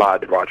is he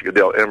lied to Roger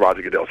Goodell in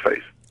Roger Goodell's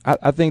face.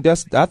 I think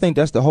that's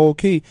the whole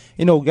key.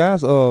 You know,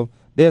 guys,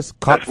 there's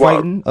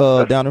cockfighting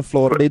down in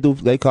Florida.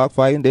 They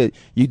cockfighting.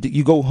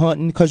 You go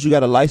hunting because you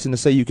got a license to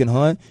say you can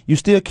hunt. You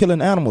still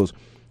killing animals.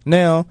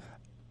 Now,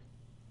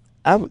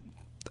 I've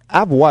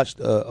watched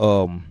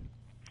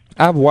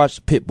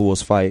pit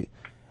bulls fight,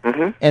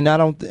 and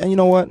and you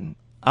know what?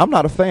 I'm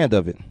not a fan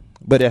of it,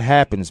 but it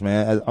happens,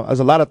 man. There's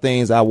a lot of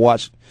things I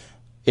watch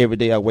every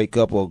day I wake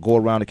up or go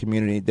around the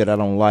community that I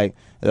don't like,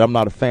 that I'm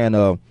not a fan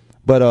of.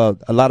 But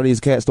a lot of these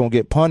cats don't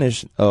get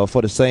punished in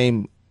the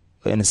same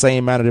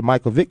manner that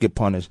Michael Vick get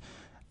punished.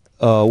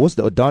 What's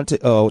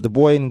the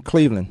boy in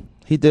Cleveland?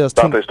 He does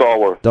Dante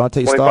Starworth.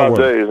 25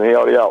 days and he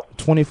already out.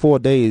 24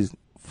 days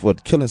for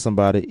killing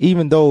somebody,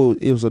 even though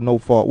it was a no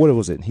fault. What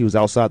was it? He was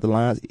outside the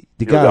lines.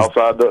 He was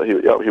outside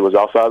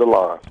the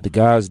line. The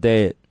guy's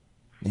dead.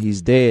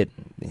 He's dead.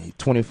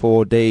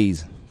 24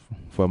 days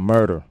for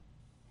murder.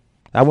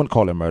 I wouldn't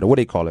call it murder. What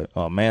do they call it?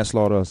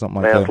 Manslaughter or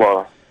something like that?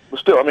 Manslaughter. But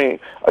still, I mean,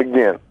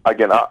 again,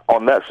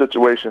 on that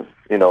situation,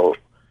 you know,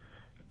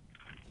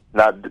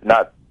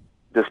 not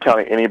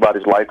discounting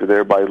anybody's life, because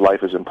everybody's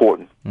life is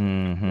important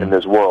in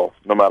this world,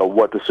 no matter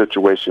what the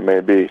situation may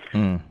be.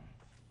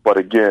 But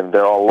again,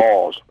 there are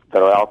laws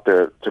that are out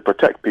there to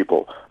protect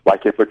people,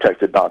 like it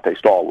protected Dante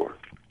Starworth.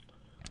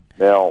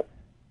 Now,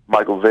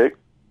 Michael Vick,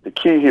 the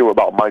key here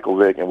about Michael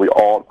Vick, and we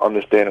all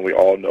understand and we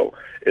all know,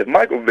 if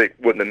Michael Vick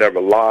wouldn't have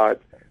never lied,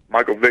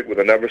 Michael Vick would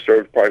have never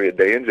served probably a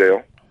day in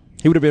jail.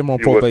 He would have been on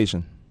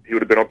probation. He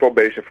would have been on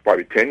probation for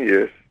probably 10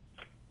 years,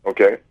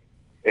 okay?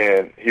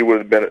 And he would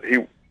have been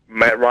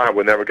Matt Ryan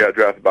would never got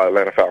drafted by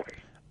Atlanta Falcons.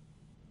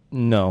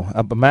 No,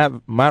 but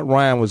Matt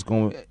Ryan was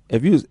going.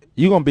 If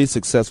you're going to be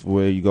successful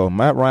where you go,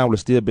 Matt Ryan would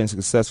have still been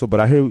successful. But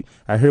I hear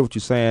what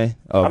you're saying.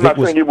 I'm not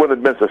saying he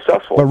wouldn't have been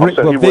successful. I'm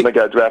saying he wouldn't have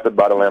got drafted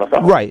by the Atlanta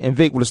Falcons. Right, and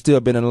Vic would have still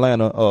been in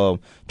Atlanta,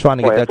 trying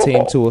to get that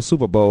team to a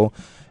Super Bowl.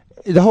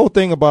 The whole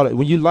thing about it,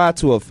 when you lie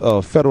to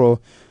a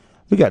federal,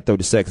 we got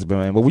 30 seconds,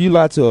 man. But when you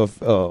lie to a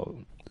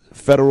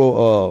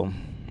federal,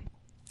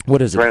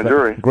 what is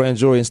it? Grand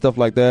jury and stuff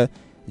like that,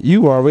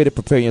 you are already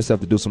preparing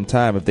yourself to do some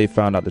time if they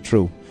found out the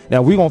truth.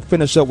 Now, we're going to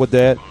finish up with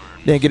that,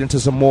 then get into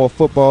some more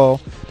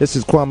football. This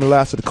is Kwamie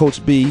Lassiter,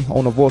 Coach B,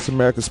 on the Voice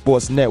America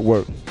Sports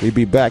Network. We'll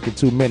be back in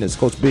 2 minutes.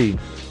 Coach B.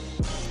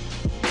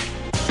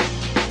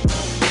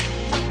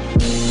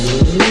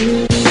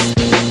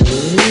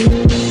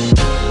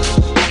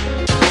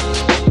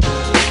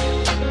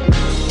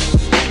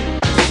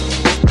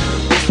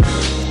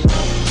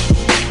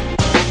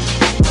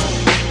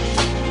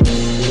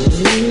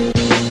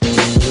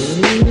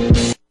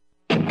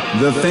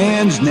 The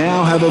fans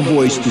now have a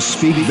voice to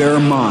speak their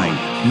mind.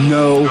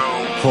 No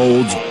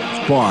holds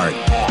barred.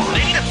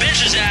 They need to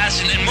bench his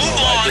ass and then move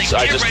on.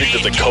 I just think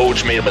that the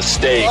coach made a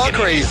mistake. All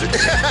crazy.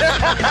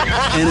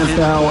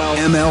 NFL,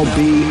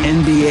 MLB,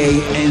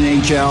 NBA,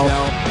 NHL.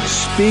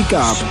 Speak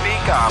up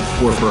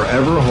or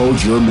forever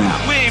hold your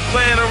mouth. We ain't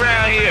playing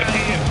around here.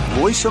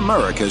 Voice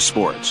America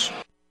Sports.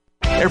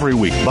 Every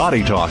week,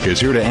 Body Talk is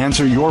here to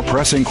answer your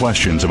pressing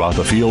questions about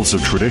the fields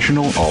of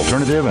traditional,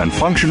 alternative, and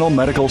functional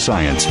medical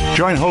science.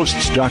 Join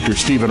hosts Dr.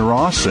 Stephen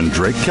Ross and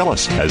Drake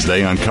Killis as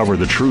they uncover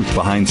the truth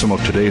behind some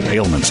of today's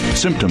ailments,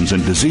 symptoms,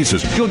 and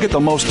diseases. You'll get the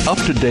most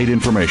up-to-date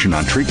information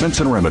on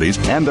treatments and remedies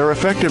and their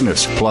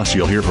effectiveness. Plus,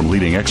 you'll hear from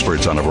leading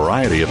experts on a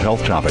variety of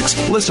health topics.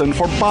 Listen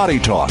for Body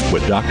Talk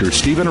with Dr.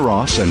 Stephen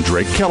Ross and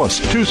Drake Killis,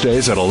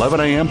 Tuesdays at 11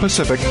 a.m.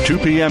 Pacific, 2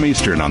 p.m.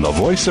 Eastern on the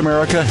Voice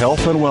America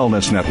Health and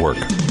Wellness Network.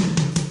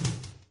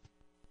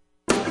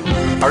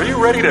 Are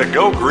you ready to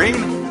go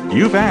green?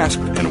 You've asked,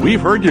 and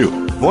we've heard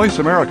you. Voice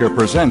America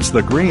presents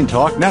the Green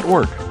Talk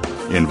Network.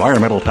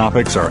 Environmental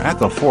topics are at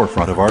the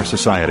forefront of our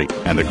society,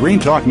 and the Green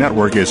Talk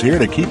Network is here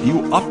to keep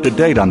you up to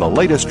date on the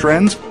latest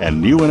trends and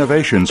new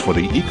innovations for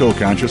the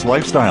eco-conscious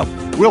lifestyle.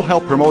 We'll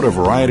help promote a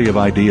variety of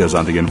ideas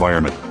on the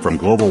environment, from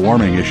global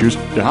warming issues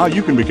to how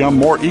you can become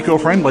more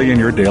eco-friendly in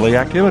your daily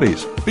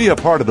activities. Be a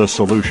part of the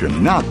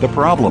solution, not the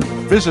problem.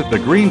 Visit the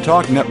Green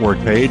Talk Network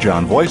page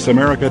on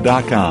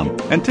voiceamerica.com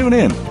and tune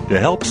in to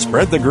help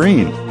spread the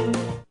green.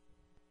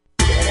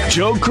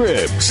 Joe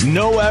Cribbs.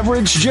 No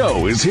Average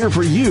Joe is here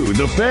for you,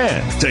 the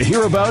fan, to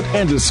hear about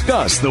and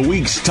discuss the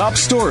week's top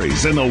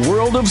stories in the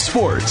world of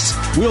sports.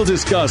 We'll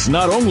discuss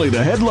not only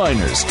the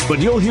headliners, but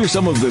you'll hear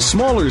some of the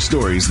smaller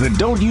stories that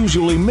don't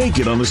usually make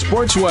it on the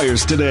sports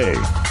wires today.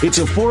 It's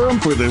a forum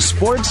for the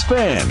sports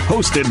fan,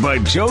 hosted by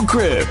Joe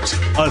Cribbs,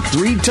 a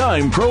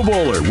 3-time Pro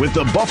Bowler with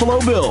the Buffalo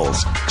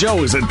Bills.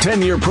 Joe is a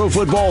 10-year pro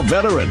football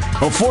veteran,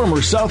 a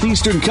former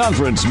Southeastern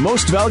Conference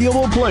Most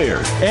Valuable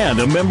Player, and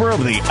a member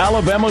of the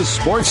Alabama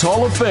Sports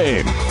Hall of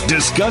Fame.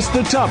 Discuss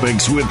the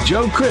topics with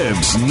Joe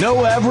Cribbs,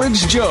 No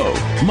Average Joe.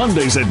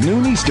 Mondays at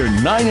noon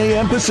Eastern, 9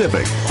 a.m.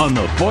 Pacific on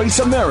the Voice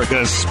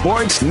America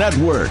Sports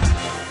Network.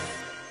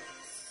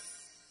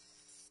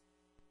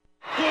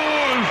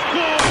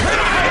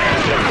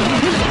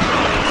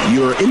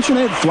 Your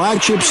internet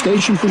flagship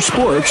station for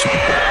sports.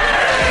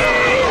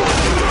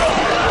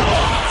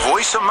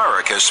 Voice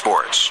America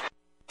Sports.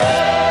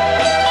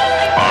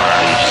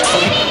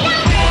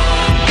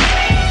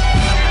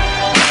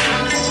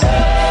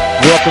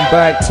 Welcome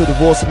back to the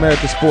Voice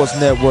America Sports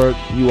Network.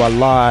 You are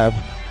live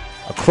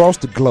across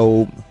the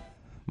globe,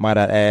 might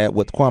I add,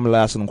 with Kwamie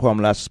Lassiter and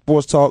Kwamie Lassiter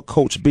Sports Talk.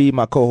 Coach B,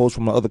 my co-host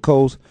from the other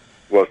coast.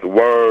 What's the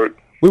word?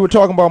 We were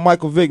talking about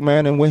Michael Vick,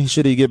 man, and when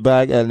should he get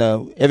back? And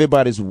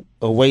everybody's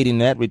awaiting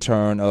that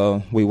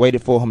return. We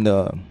waited for him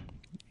to,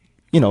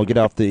 get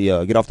off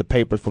the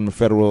papers from the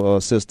federal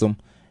system,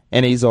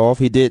 and he's off.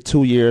 He did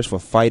 2 years for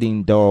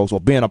fighting dogs or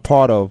being a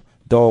part of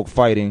dog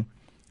fighting.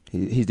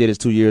 He did his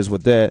 2 years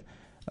with that.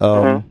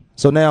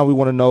 So now we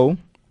want to know,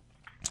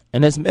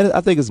 and I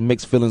think it's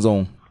mixed feelings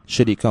on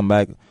should he come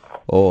back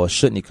or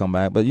shouldn't he come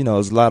back. But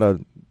there's a lot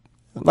of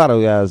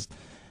guys.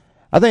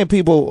 I think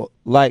people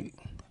like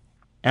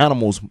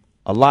animals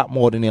a lot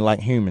more than they like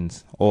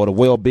humans, or the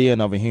well-being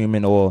of a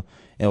human, or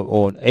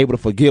able to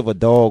forgive a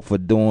dog for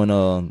doing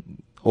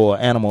or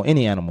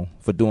any animal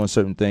for doing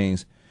certain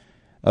things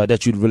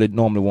that you really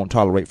normally won't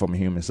tolerate from a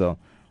human. So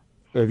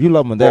if you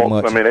love them that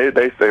much, I mean,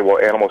 they say, well,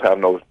 animals have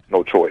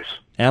no choice.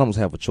 Animals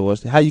have a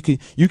choice. How you can't?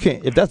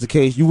 If that's the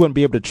case, you wouldn't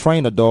be able to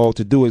train a dog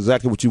to do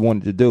exactly what you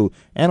wanted to do.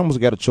 Animals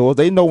got a choice.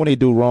 They know when they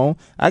do wrong.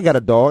 I got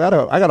a dog.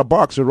 I got a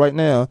boxer right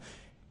now.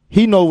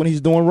 He know when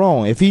he's doing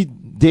wrong. If he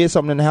did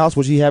something in the house,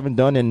 which he haven't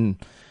done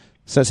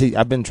since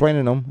I've been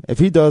training him. If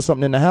he does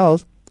something in the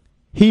house,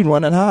 he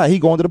running high. He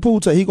going to the pool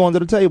table. He going to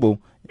the table,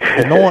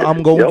 knowing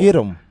I'm gonna get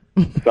him.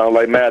 Sound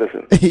like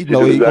Madison. He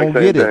know he gonna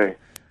get it.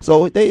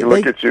 So they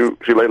look at you.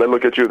 They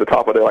look at you at the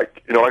top of it,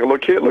 like a little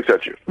kid looks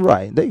at you.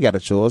 Right. They got a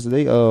choice.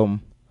 They got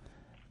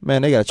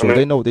a choice.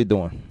 They know what they're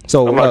doing.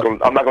 So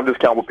I'm not gonna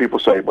discount what people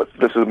say, but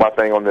this is my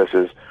thing on this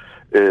is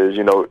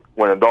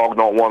when a dog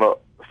don't want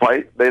to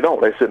fight, they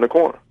don't. They sit in the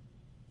corner.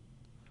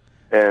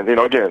 And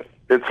again,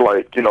 it's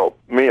like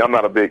me. I'm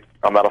not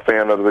a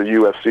fan of the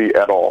UFC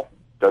at all.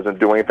 Doesn't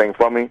do anything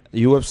for me.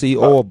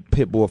 UFC or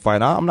pit bull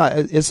fight. I'm not.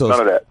 None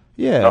of that.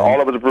 Yeah.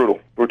 All of it is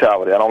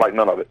brutality. I don't like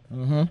none of it.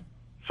 Mm-hmm.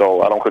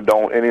 So I don't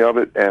condone any of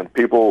it. And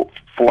people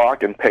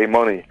flock and pay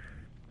money,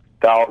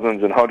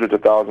 thousands and hundreds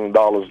of thousands of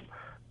dollars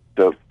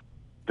to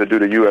do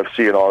the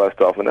UFC and all that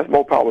stuff. And that's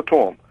more power to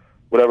them.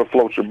 Whatever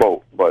floats your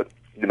boat. But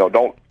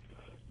don't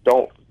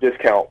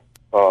discount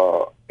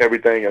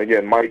everything. And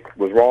again, Mike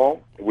was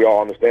wrong. We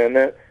all understand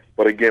that.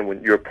 But again,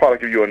 when you're a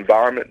product of your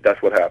environment,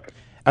 that's what happened.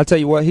 I tell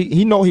you what,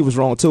 he know he was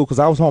wrong too, because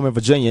I was home in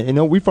Virginia.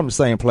 We from the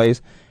same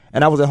place,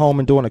 and I was at home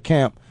and doing a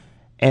camp,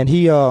 and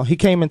he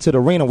came into the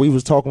arena. We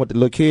was talking with the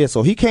little kids,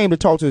 so he came to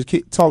talk to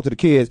the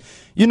kids.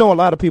 A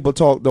lot of people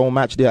don't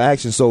match their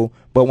actions. So,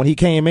 but when he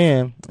came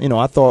in,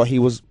 I thought he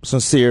was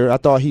sincere. I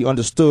thought he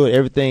understood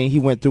everything he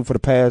went through for the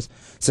past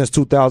since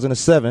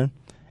 2007.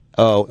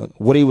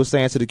 What he was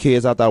saying to the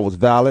kids, I thought it was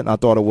valid. I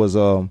thought it was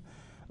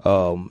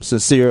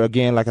sincere.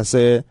 Again, like I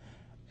said,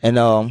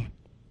 and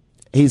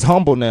he's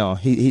humble now.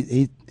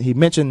 He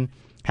mentioned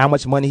how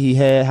much money he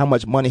had, how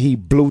much money he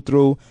blew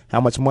through,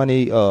 how much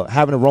money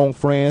having the wrong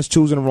friends,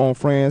 choosing the wrong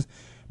friends,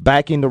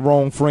 backing the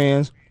wrong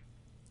friends.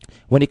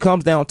 When it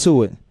comes down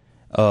to it,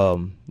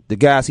 the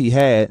guys he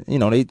had,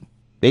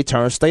 they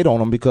turned state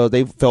on him because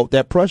they felt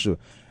that pressure.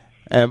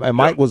 And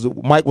Mike was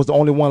the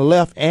only one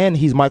left, and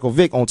he's Michael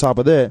Vick on top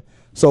of that.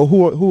 So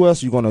who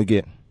else you gonna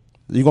get?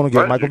 You're gonna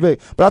get Michael Vick.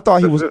 But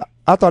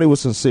I thought he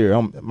was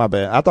sincere. My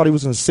bad. I thought he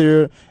was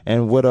sincere,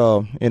 and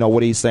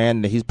what he's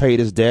saying, that he's paid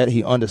his debt.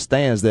 He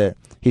understands that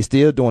he's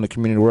still doing the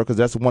community work, because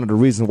that's one of the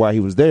reasons why he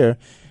was there.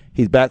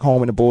 He's back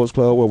home in the Boys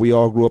Club where we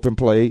all grew up and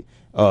played,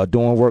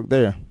 doing work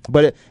there.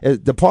 But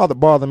the part that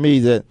bothered me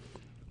is that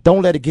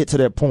don't let it get to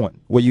that point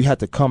where you have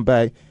to come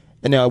back.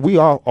 And now we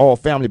are all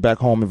family back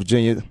home in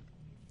Virginia,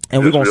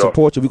 and we're gonna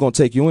support you. We're gonna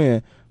take you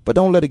in, but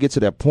don't let it get to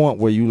that point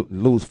where you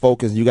lose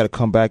focus and you got to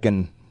come back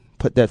and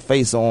put that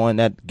face on,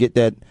 get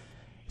that.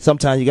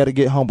 Sometimes you got to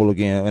get humble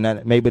again,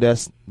 and maybe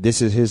this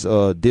is his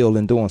deal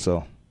in doing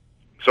so.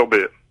 So be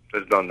it.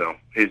 It's done now.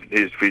 He's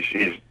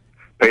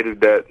paid his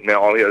debt.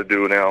 Now all he has to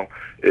do now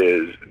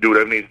is do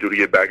whatever he needs to do to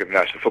get back in the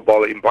National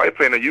Football League. And probably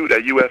playing that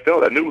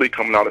UFL, that new league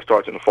coming out that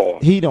starts in the fall.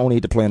 He don't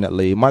need to play in that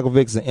league. Michael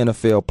Vick's an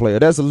NFL player.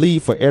 There's a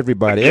league for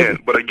everybody.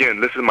 But again,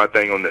 this is my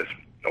thing on this.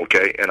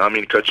 Okay, and I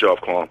mean to cut you off,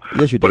 Kwame.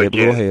 Yes, you did. But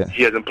again, Go ahead.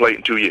 He hasn't played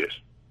in 2 years.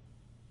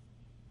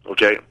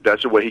 Okay,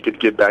 that's the way he could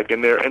get back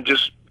in there and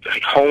just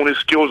hone his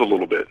skills a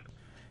little bit.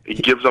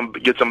 It gets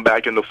them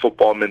back in the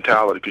football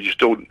mentality, because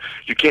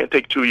you can't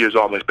take 2 years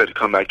off and expect to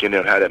come back in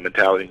there and have that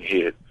mentality in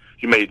your head.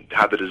 You may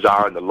have the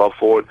desire and the love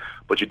for it,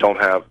 but you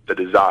don't have the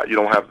desire. You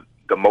don't have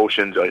the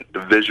emotions, the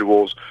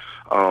visuals,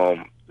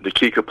 the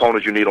key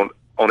components you need on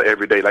an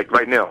everyday. Like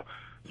right now,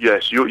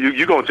 yes, you're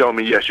going to tell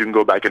me, yes, you can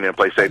go back in there and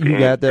play safety. You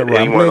got that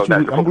right.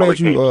 I'm glad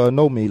you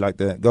know me like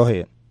that. Go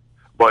ahead.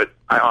 But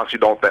I honestly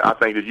don't think. I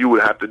think that you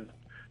would have to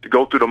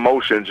go through the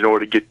motions in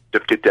order to get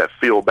that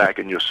feel back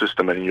in your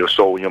system and in your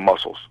soul and your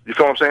muscles. You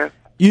feel what I'm saying?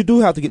 You do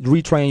have to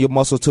retrain your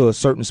muscles to a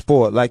certain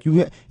sport. Like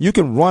you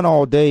can run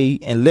all day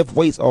and lift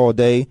weights all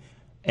day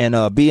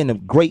and be in a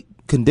great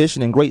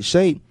condition and great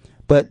shape,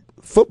 but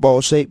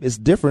football shape is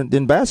different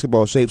than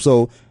basketball shape.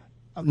 So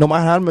no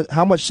matter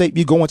how much shape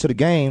you go into the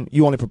game,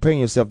 you only preparing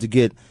yourself to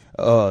get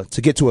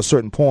to a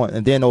certain point,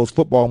 and then those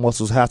football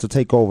muscles have to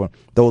take over.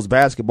 Those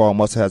basketball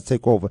muscles have to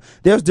take over.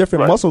 There's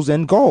different muscles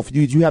in golf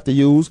you have to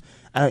use,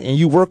 and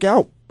you work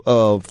out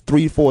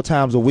 3-4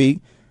 times a week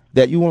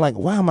that you were like,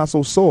 why am I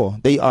so sore?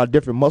 They are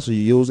different muscles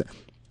you use.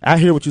 I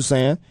hear what you're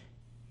saying.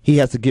 He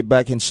has to get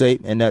back in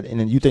shape,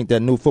 and you think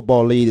that new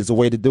football league is the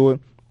way to do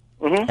it.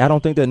 Mm-hmm. I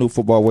don't think that new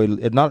football way.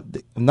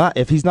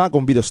 If he's not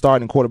going to be the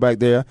starting quarterback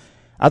there,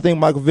 I think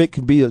Michael Vick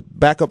can be a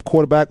backup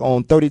quarterback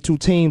on 32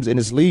 teams in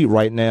this league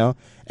right now,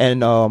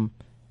 and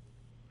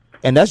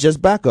that's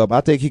just backup.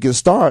 I think he can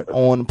start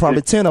on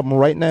probably 10 of them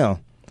right now.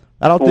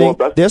 I don't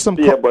think there's some.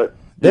 But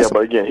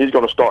again, he's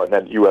going to start in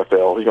that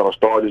UFL. He's going to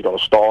start. He's going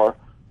to star.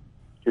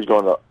 He's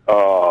going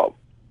to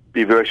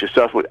be very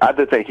successful. I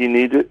just think he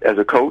needs it as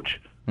a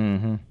coach.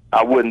 Mm-hmm.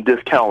 I wouldn't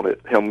discount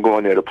him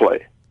going there to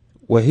play.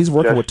 Well, he's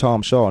working with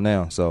Tom Shaw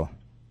now, so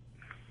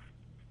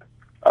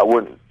I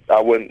wouldn't.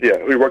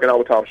 Yeah, he's working out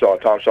with Tom Shaw.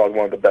 Tom Shaw is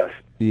one of the best.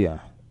 Yeah,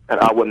 and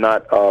I would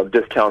not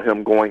discount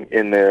him going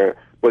in there.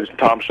 But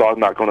Tom Shaw's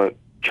not going to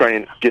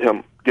train, get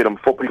him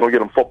football. He's going to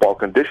get him football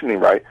conditioning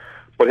right,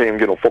 but he ain't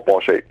get him football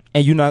shape.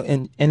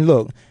 And and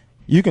look,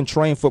 you can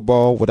train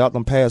football without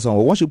them pads on.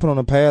 But once you put on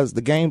the pads,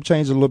 the game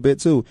changes a little bit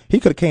too. He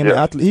could have came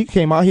out. He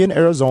came out here in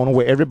Arizona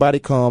where everybody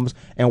comes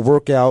and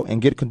work out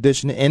and get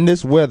conditioning in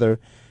this weather,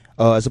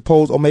 as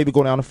opposed, or maybe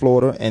go down to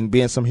Florida and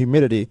be in some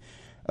humidity.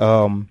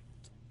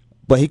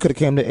 But he could have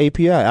came to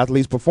API,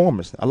 Athletes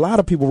Performance. A lot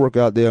of people work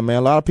out there, man.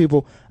 A lot of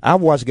people.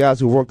 I've watched guys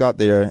who worked out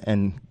there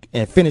and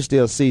finished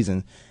their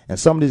season. And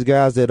some of these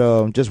guys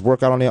that just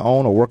work out on their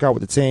own or work out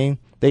with the team,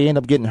 they end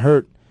up getting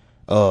hurt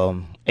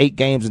 8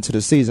 games into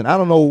the season. I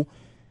don't know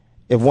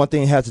if one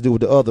thing has to do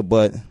with the other,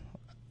 but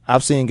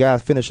I've seen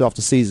guys finish off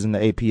the season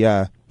in the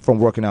API from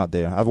working out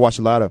there. I've watched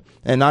a lot of,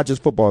 and not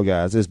just football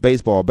guys. There's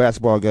baseball,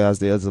 basketball guys.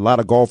 There's a lot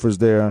of golfers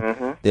there.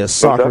 Mm-hmm. There's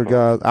soccer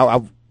guys.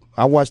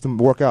 I watched them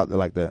work out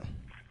like that.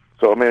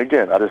 So, I mean,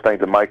 again, I just think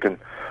that Mike can,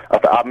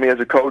 me as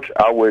a coach,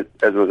 I would,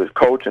 as a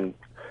coach and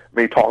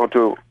me talking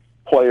to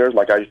players,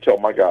 like I used to tell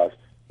my guys,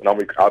 when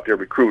I'm out there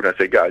recruiting, I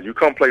say, guys, you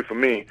come play for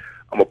me,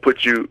 I'm going to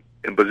put you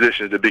in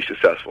positions to be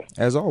successful.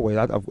 As always,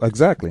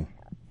 exactly.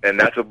 And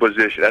that's a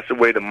position, that's the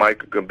way that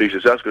Mike can be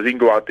successful, because he can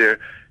go out there.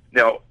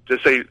 Now,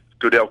 just say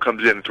Goodell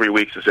comes in 3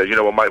 weeks and says, you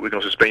know what, Mike, we're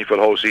going to suspend you for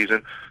the whole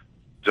season.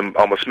 I'm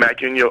going to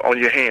smack you on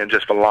your hand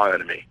just for lying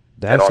to me.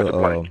 That's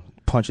a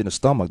punch in the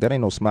stomach. That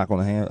ain't no smack on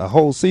the hand. A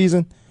whole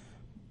season?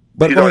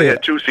 But he's already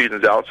had 2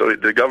 seasons out, so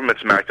the government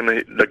smacked him.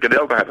 The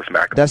Goodell's going to have to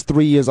smack him. That's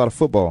 3 years out of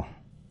football.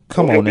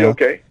 Come on now.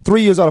 Okay.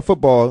 3 years out of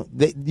football.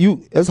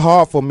 It's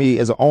hard for me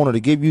as an owner to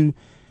give you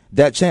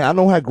that chance. I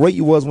know how great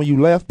you was when you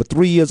left, but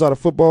 3 years out of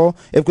football,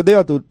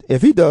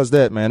 if he does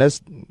that, man,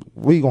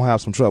 we gonna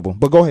have some trouble.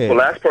 But go ahead. The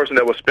last person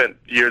that was spent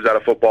years out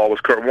of football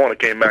was Kurt Warner.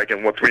 Came back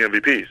and won 3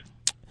 MVPs.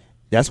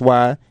 That's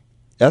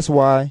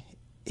why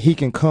he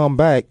can come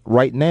back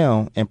right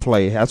now and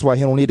play. That's why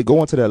he don't need to go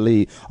into that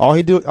league. All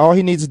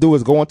he needs to do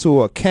is go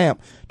into a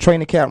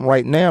training camp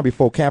right now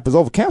before camp is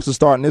over. Camps are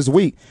starting this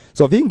week,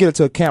 so if he can get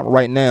into a camp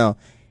right now,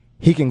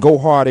 he can go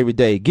hard every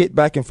day, get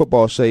back in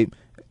football shape.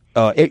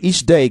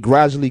 Each day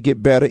gradually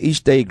get better.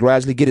 Each day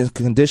gradually get in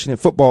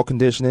football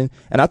conditioning,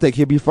 and I think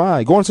he'll be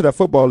fine. Going to that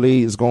football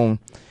league is going.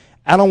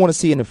 I don't want to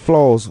see any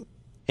flaws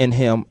in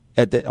him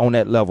on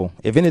that level.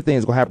 If anything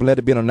is going to happen, let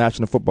it be in the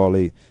National Football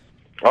League.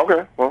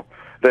 Okay, well,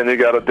 then you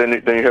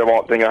hear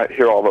all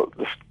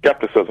the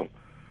skepticism.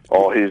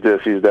 Oh, he's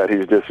this, he's that,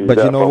 he's this, he's that.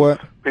 But you know what?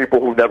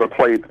 People who never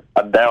played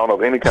a down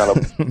of any kind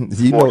of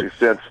sport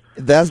since.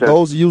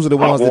 Those are usually the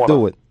ones that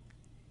do it.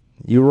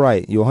 You're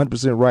right. You're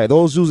 100% right.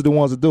 Those usually the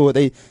ones that do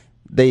it.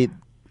 They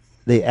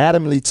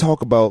adamantly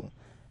talk about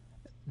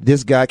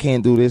this guy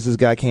can't do this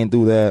guy can't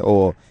do that,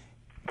 or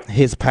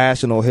his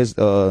passion, or his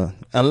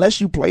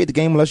unless you played the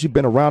game, unless you've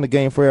been around the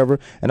game forever.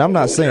 And I'm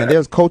not saying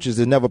there's coaches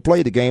that never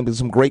played the game. There's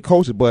some great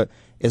coaches, but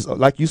it's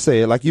like you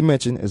said, like you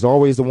mentioned, it's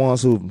always the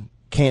ones who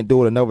can't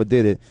do it or never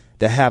did it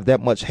that have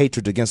that much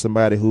hatred against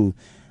somebody who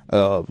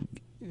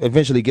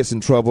eventually gets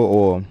in trouble,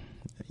 or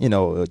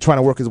trying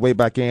to work his way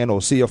back in,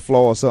 or see a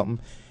flaw or something,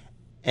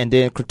 and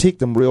then critique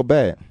them real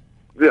bad.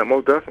 Yeah,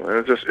 most definitely.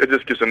 It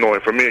just gets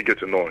annoying. For me, it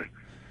gets annoying.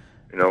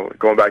 You know,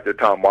 going back to the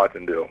Tom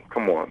Watson deal.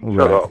 Come on,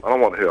 shut up. I don't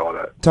want to hear all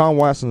that. Tom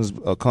Watson's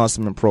a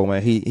consummate pro,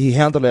 man. He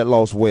handled that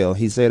loss well.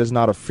 He said it's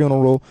not a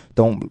funeral.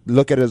 Don't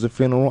look at it as a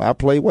funeral. I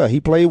played well. He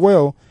played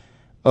well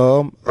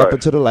up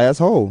until the last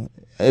hole.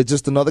 It's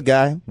just another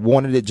guy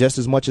wanted it just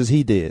as much as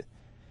he did.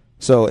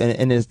 So,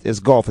 and it's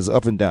golf. It's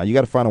up and down. You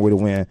got to find a way to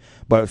win.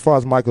 But as far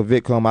as Michael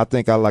Vick I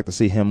think I'd like to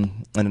see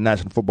him in the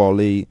National Football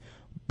League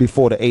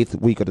before the 8th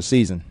week of the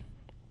season.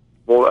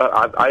 Well,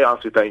 I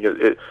honestly think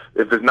if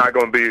it's not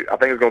going to be, I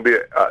think it's going to be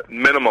a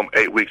minimum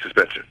 8-week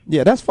suspension.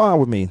 Yeah, that's fine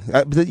with me.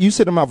 You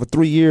sit him out for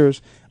 3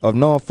 years of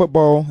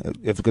non-football.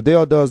 If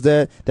Goodell does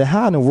that, then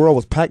how in the world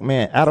was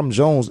Pac-Man Adam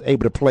Jones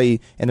able to play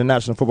in the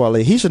National Football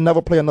League? He should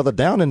never play another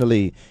down in the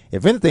league.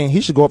 If anything, he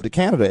should go up to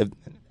Canada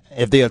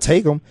if they'll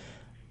take him.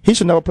 He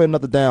should never play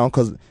another down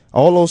because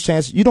all those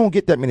chances, you don't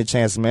get that many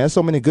chances, man. There's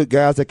so many good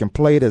guys that can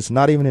play that's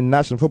not even in the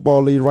National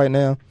Football League right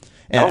now.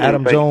 And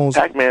Adam Jones,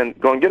 Pac-Man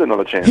gonna get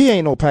another chance. He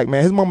ain't no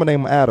Pac-Man. His mama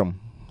named him Adam.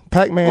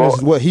 Pac-Man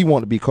is what he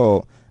wanted to be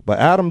called. But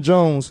Adam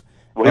Jones,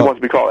 well, he wants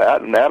to be called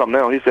Adam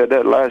now. He said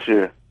that last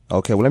year.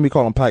 Okay, well let me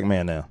call him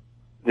Pac-Man now.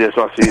 Yes,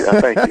 I see.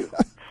 Thank you.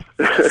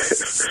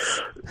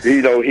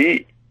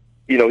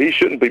 He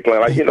shouldn't be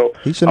playing. Like I'm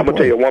gonna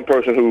tell you one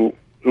person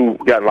who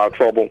got in a lot of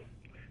trouble.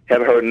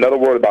 Haven't heard another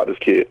word about this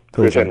kid,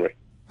 Chris Henry.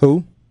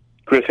 Who?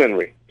 Chris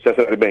Henry,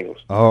 Cincinnati Bengals.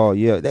 Oh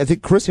yeah, I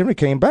think Chris Henry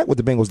came back with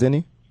the Bengals, didn't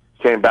he?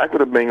 Came back with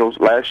the Bengals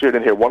last year.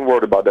 Didn't hear one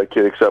word about that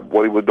kid except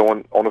what he was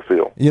doing on the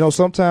field. You know,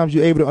 sometimes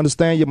you're able to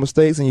understand your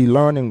mistakes and you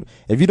learn. And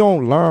if you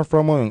don't learn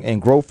from them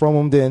and grow from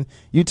them, then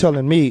you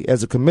telling me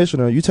as a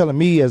commissioner, you telling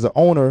me as an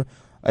owner,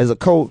 as a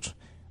coach,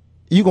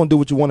 you're gonna do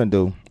what you want to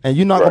do, and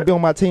you're not gonna be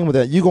on my team with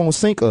that. You're gonna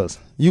sink us.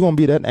 You're gonna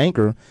be that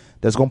anchor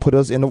that's gonna put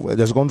us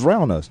that's gonna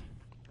drown us.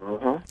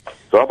 Mm-hmm.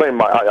 So I think,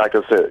 like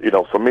I said,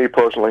 for me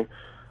personally,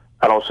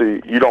 I don't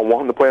see. You don't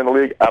want him to play in the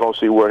league. I don't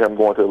see where him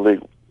going to the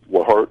league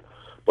will hurt.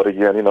 But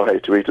again, hey,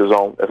 to each his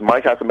own. As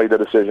Mike has to make that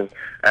decision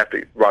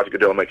after Roger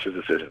Goodell makes his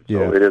decision. Yeah.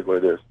 So it is what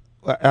it is.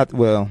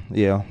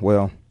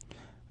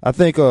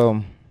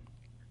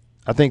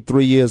 I think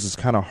 3 years is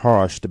kind of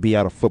harsh to be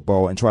out of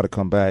football and try to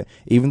come back.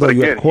 Even though when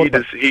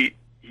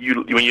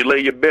you lay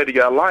your bed, you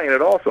got to lie in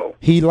it also.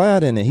 He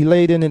lied in it. He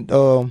laid in it.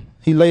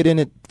 He laid in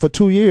it for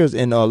 2 years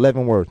in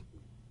Leavenworth.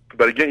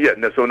 But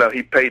again, so now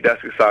he paid that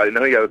society.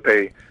 Now he got to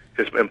pay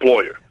his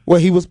employer. Well,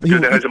 his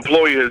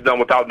employer has done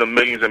without the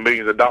millions and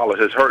millions of dollars.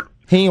 Has hurt.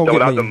 He ain't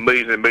without the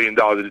millions and millions of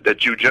dollars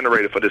that you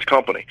generated for this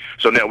company.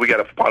 So now we got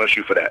to punish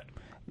you for that.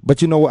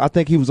 But you know what? I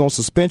think he was on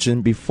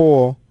suspension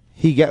before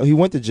he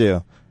went to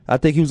jail. I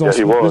think he was on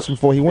suspension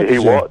before he went to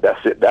jail. He was.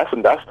 That's it. That's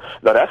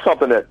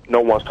something that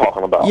no one's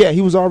talking about. Yeah,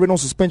 he was already on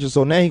suspension.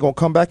 So now he's gonna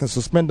come back and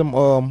suspend him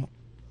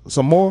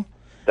some more.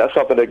 That's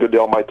something that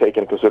Goodell might take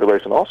into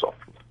consideration also.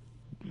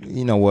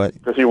 You know what?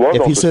 Because he was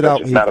if on he sit out,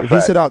 suspension. if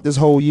he sit out this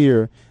whole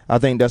year, I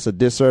think that's a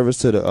disservice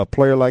to a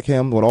player like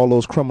him with all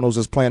those criminals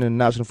that's playing in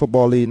the National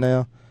Football League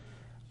now.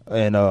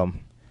 And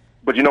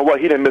but you know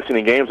what? He didn't miss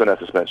any games on that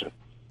suspension.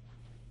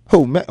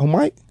 Who,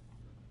 Mike?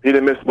 He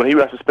didn't miss when he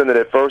got suspended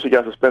at first. He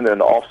got suspended in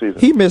the offseason.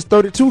 He missed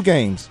 32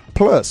 games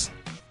plus.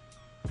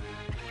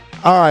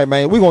 All right,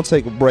 man. We're gonna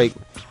take a break.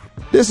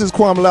 This is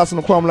Kwamie Lassiter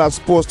on the Kwamie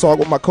Lassiter Sports Talk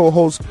with my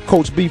co-host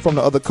Coach B from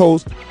the other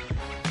coast.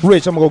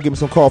 Rich, I'm gonna go get me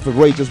some coffee.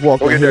 Ray just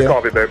walked in here.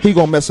 Coffee, baby. He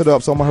gonna mess it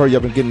up, so I'm gonna hurry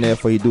up and get in there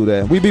before he do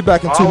that. We'll be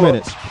back in 2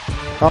 minutes.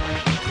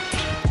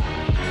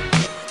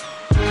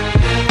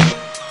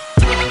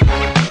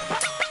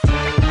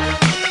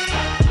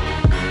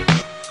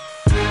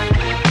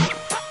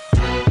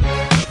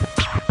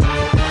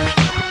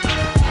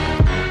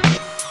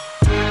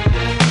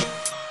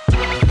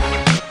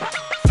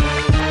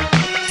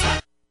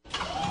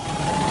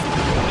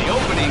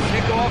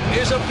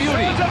 Is a beauty.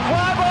 It's a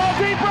fly ball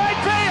deep right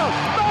field.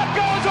 Back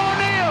goes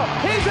O'Neal.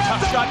 He's at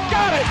the shot.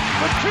 Got it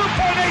with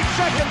 2.8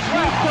 seconds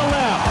left to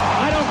left.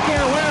 I don't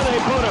care where they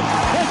put him.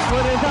 This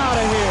one is out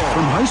of here.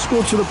 From high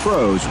school to the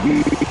pros,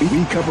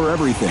 we cover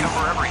everything.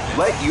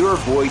 Let your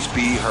voice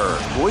be heard.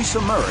 Voice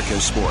America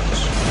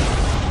Sports.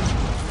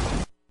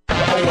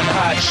 Owen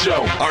Hodge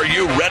Show. Are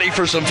you ready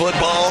for some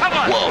football?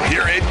 Well,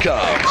 here it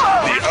comes.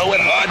 The Owen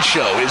Hodge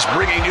Show is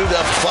bringing you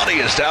the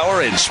funniest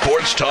hour in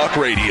sports talk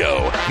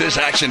radio. This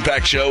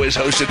action-packed show is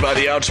hosted by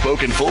the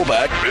outspoken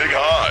fullback, Big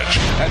Hodge,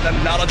 and the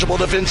knowledgeable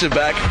defensive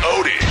back,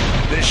 Odie.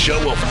 This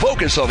show will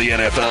focus on the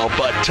NFL,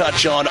 but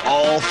touch on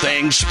all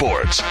things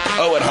sports.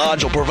 Owen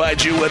Hodge will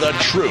provide you with a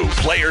true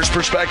player's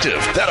perspective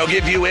that'll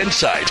give you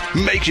insight,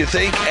 make you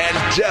think,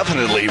 and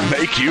definitely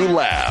make you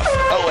laugh.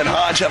 Owen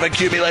Hodge have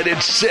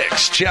accumulated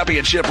 6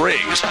 championship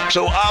rings,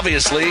 so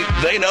obviously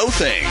they know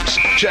things.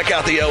 Check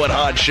out the Owen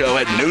Hodge Show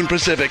at noon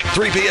Pacific,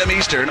 3 p.m.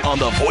 Eastern on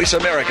the Voice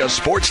America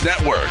Sports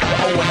Network.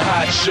 Owen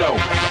Hodge Show.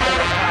 Owen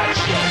Hodge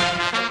Show.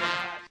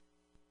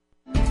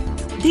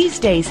 Do These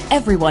days,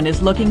 everyone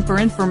is looking for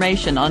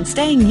information on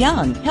staying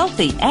young,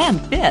 healthy, and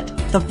fit.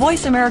 The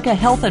Voice America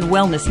Health and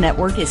Wellness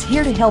Network is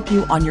here to help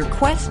you on your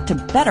quest to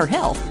better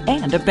health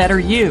and a better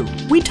you.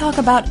 We talk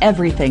about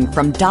everything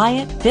from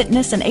diet,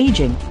 fitness, and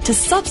aging to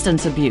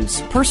substance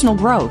abuse, personal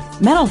growth,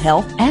 mental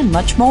health, and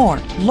much more.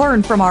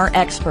 Learn from our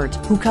experts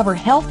who cover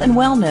health and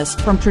wellness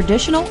from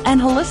traditional and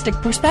holistic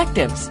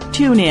perspectives.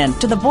 Tune in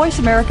to the Voice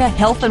America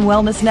Health and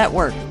Wellness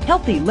Network.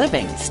 Healthy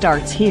living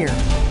starts here.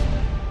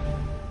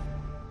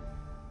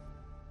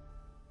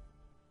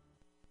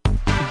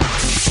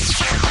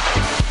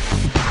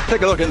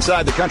 Take a look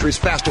inside the country's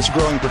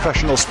fastest-growing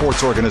professional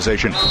sports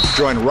organization.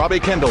 Join Robbie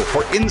Kendall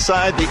for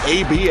Inside the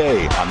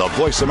ABA on the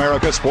Voice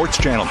America Sports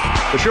Channel.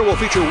 The show will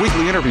feature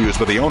weekly interviews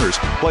with the owners,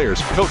 players,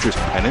 coaches,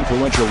 and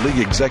influential league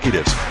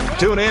executives.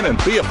 Tune in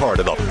and be a part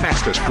of the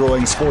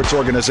fastest-growing sports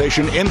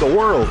organization in the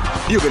world.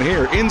 You can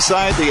hear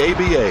Inside the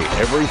ABA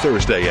every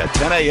Thursday at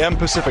 10 a.m.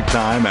 Pacific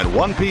Time and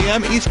 1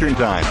 p.m. Eastern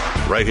Time,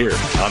 right here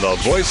on the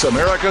Voice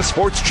America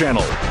Sports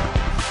Channel.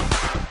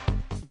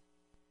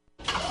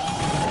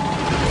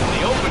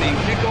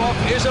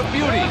 Is a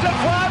beauty. It's a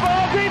fly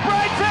ball deep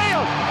right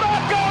field.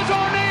 Back goes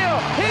O'Neal.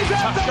 He's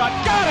at the shot.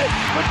 Got it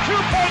with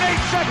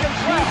 2.8 seconds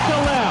left to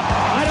left.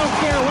 I don't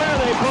care where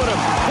they put him.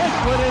 This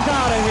one is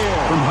out of here.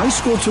 From high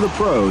school to the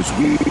pros,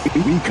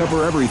 we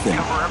cover everything.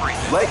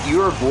 Let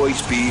your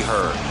voice be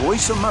heard.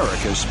 Voice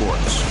America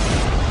Sports.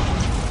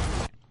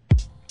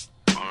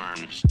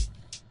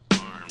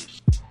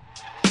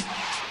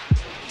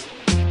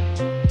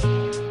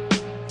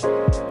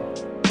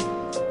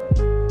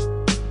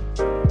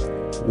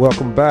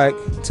 Welcome back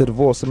to the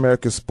Voice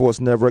America Sports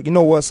Network. You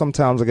know what?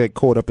 Sometimes I get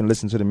caught up and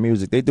listen to the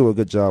music. They do a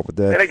good job with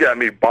that. And they got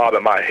me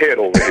bobbing my head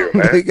over here,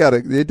 man.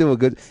 They do a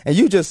good. And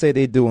you just say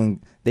they doing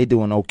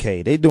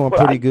okay. They doing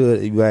pretty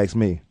good. If you ask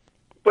me.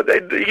 But they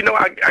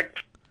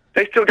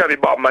still got me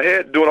bobbing my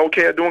head, doing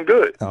okay or doing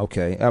good.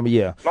 Okay,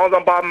 yeah. As long as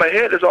I'm bobbing my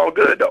head, it's all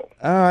good though.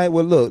 All right.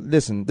 Well, look,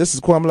 listen. This is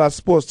Kwamie Lassiters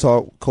Sports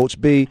Talk,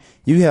 Coach B.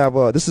 You have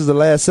this is the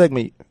last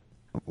segment,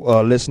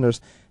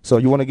 listeners. So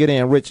you want to get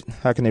in, Rich?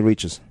 How can they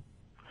reach us?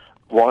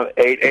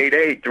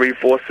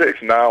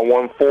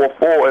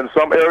 1-888-346-9144. In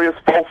some areas,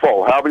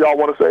 fofo. However y'all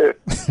want to say it.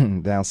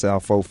 Down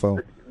south,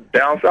 fofo.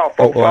 Down south,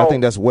 fofo. Oh, I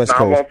think that's West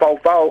Coast.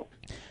 Fofo. All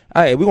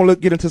right, we're gonna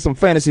get into some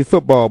fantasy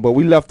football, but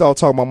we left off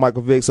talking about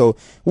Michael Vick, so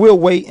we'll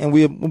wait and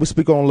we'll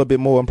speak on a little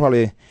bit more in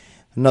probably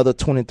another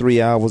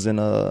 23 hours and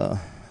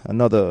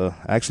another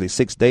actually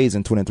 6 days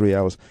and 23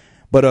 hours.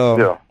 But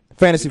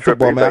fantasy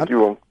football, man. Thank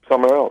you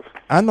somewhere else.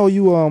 I know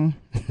you.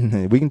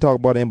 We can talk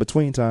about it in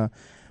between time,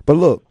 but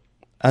look.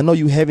 I know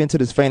you heavy into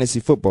this fantasy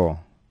football.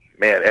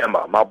 Man,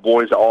 Emma, my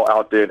boys are all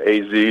out there in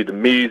AZ, the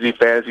Measy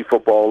Fantasy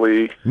Football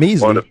League.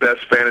 Measy? One of the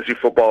best fantasy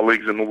football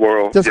leagues in the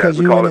world. Just because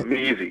we call it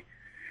Measy.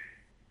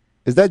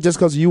 Is that just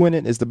because you in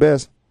it? It's the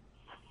best?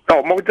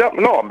 No,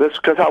 that's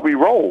because how we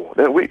roll.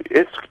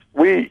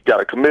 We got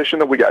a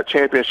commissioner. We got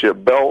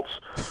championship belts.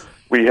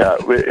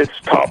 It's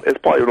top. It's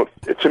probably,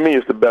 to me,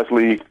 it's the best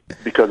league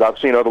because I've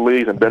seen other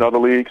leagues and been other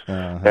leagues,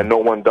 and no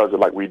one does it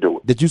like we do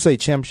it. Did you say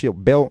championship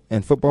belt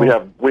in football? We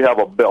have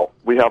a belt.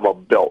 We have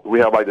like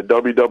the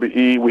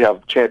WWE. We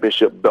have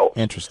championship belts.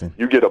 Interesting.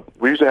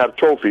 We used to have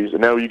trophies,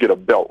 and now you get a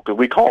belt because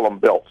we call them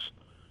belts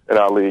in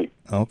our league.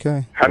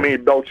 Okay. How many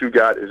belts you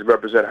got is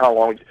represent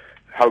how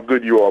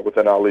good you are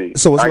within our league.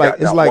 So it's like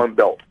one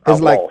belt.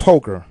 It's like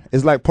poker.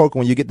 It's like poker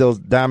when you get those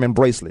diamond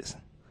bracelets.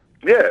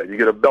 Yeah, you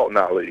get a belt in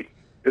our league.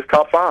 It's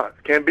top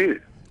 5. Can't beat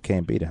it.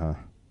 Can't beat it, huh?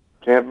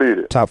 Can't beat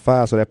it. Top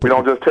 5. So that we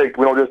don't just take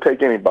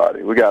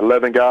anybody. We got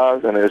 11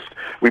 guys, and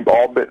we've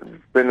all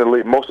been in the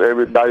league. Most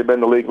everybody been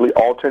in the league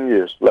all 10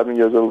 years, 11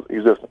 years of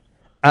existence.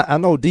 I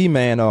know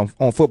D-Man on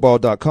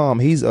football.com.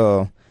 He's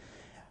I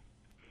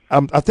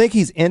think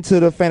he's into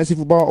the fantasy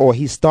football, or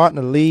he's starting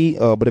the league.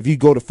 But if you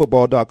go to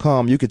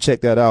football.com, you can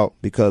check that out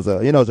because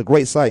it's a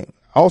great site.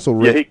 Also,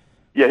 Rick.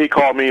 He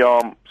called me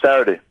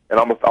Saturday. And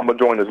I'm gonna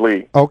join this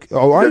league. Okay.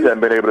 Oh, are you? Just haven't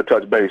been able to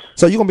touch base.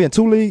 So you're gonna be in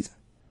 2 leagues?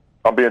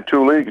 I'm being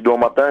 2 leagues, doing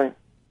my thing.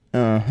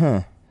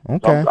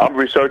 Okay. I'm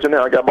researching it.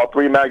 I got about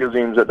 3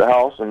 magazines at the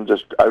house, and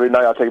just every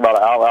night I take about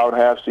an hour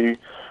and a half, see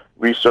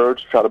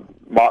research, try to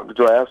mock the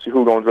draft, see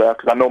who's gonna draft.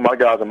 Because I know my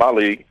guys in my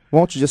league.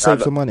 Why don't you just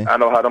save some money? I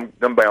know how them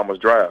Bama's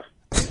draft.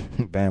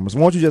 Bama's.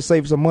 Why don't you just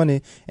save some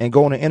money and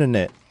go on the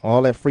internet?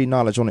 All that free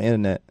knowledge on the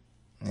internet,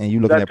 and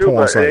you looking at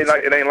porn sites.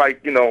 It ain't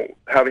like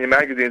having your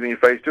magazines in your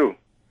face too.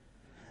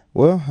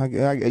 Well,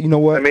 you know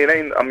what? I'm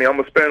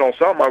gonna spend on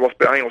something. I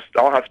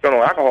don't have to spend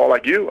on alcohol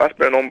like you. I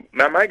spend on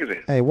my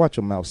magazine. Hey, watch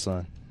your mouth,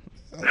 son.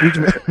 You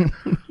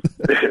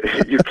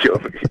kill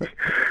me.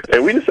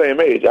 Hey, we the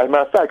same age. As a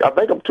matter of fact, I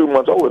think I'm 2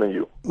 months older than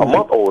you. A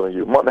month older than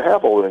you. A month and a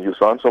half older than you,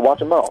 son. So watch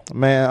your mouth.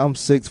 Man, I'm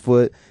 6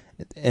 foot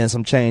and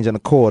some change and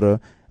a quarter.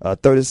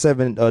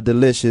 37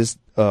 delicious,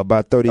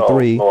 about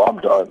 33. Oh, I'm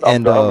done.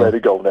 I'm ready to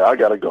go now. I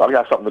gotta go. I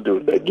got something to do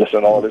today.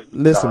 Listen, all this.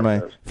 Listen,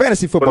 man.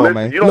 Fantasy football,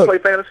 man. You don't play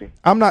fantasy?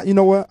 I'm not. You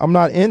know what? I'm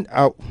not in.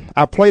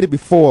 I played it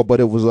before, but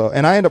it was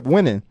and I ended up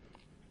winning.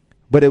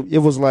 But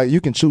it was like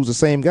you can choose the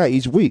same guy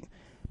each week.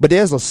 But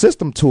there's a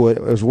system to it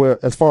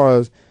as far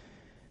as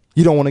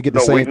You don't want to get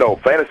the same. No,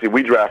 fantasy,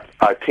 we draft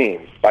our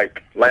team.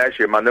 Like last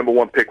year, my number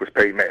one pick was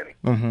Peyton Manning.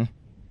 Mm-hmm.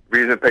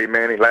 Reason Peyton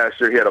Manning,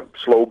 last year he had a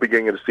slow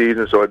beginning of the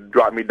season, so it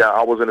dropped me down.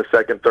 I was in the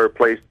second, third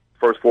place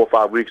first 4 or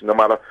 5 weeks,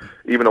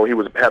 even though he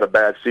had a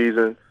bad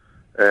season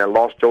and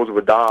lost Joseph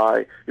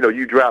Adai.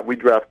 We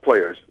draft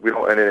players. We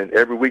don't, and then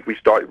every week we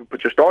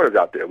put your starters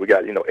out there. We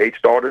got 8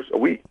 starters a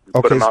week.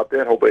 Put them out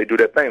there and hope they do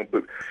that thing.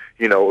 But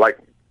like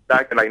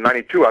back in like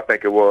 '92, I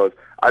think it was,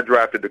 I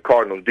drafted the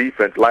Cardinals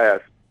defense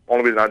last.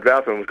 Only reason I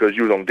drafted him was because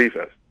you was on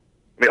defense.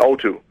 I mean,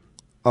 02.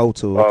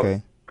 02,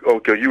 okay.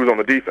 Okay, you was on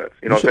the defense.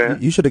 You know what I'm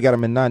saying? You should have got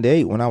him in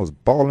 '98 when I was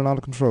balling out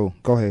of control.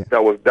 Go ahead.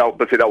 But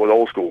that was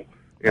old school.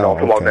 I'm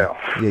talking about now.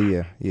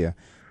 Yeah.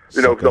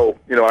 So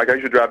I guess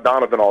you should draft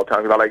Donovan all the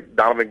time because I like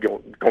Donovan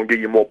gonna give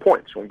you more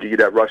points. Gonna give you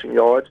that rushing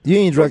yards. You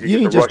ain't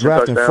just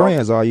drafting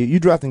friends, are you? You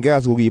drafting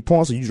guys who will give you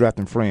points, or you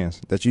drafting friends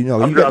that you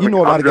know? You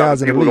know a lot of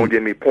guys in the league. People gonna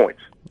give me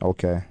points.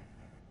 Okay.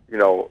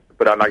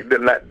 But I like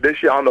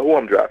this year. I don't know who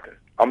I'm drafting.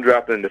 I'm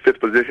drafting in the 5th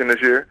position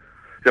this year.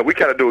 We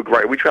kind of do it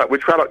great. We kind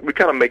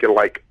of make it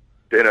like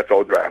the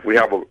NFL draft. We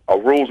have a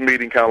rules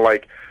meeting, kind of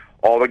like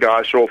all the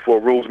guys show up for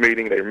a rules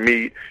meeting. They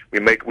meet. We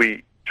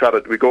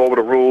go over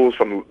the rules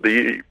from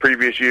the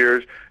previous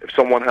years. If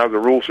someone has a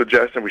rule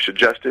suggestion, we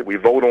suggest it. We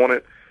vote on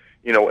it,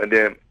 and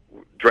then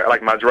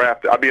like my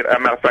draft. As a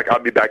matter of fact, I'll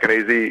be back in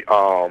AZ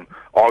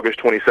August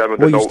 27th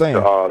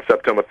to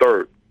September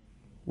 3rd.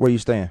 Where you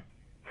staying?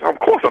 Of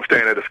course, I'm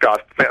staying at the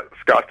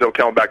Scottsdale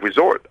Camelback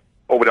Resort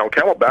over there on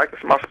Camelback.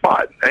 That's my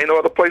spot. Ain't no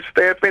other place to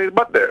stay in Phoenix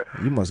but there.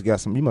 You must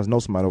know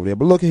somebody over there.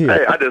 But look here.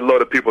 Hey, I just love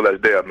the people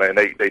that's there, man.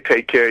 They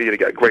take care of you. They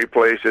got great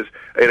places.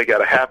 Hey, they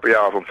got a happy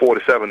hour from 4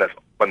 to 7. That's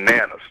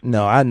bananas.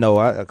 No, I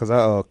know.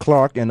 Because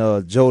Clark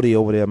and Jody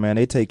over there, man,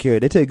 they take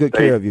good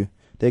care of you.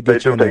 They do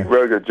take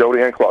very good.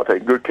 Jody and Clark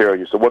take good care of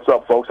you. So what's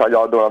up, folks? How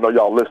y'all doing? I know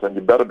y'all listening.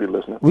 You better be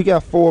listening. We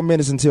got 4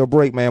 minutes until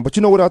break, man. But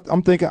you know what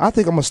I'm thinking? I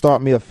think I'm going to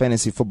start me a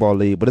fantasy football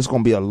league, but it's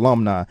going to be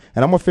alumni.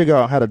 And I'm going to figure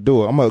out how to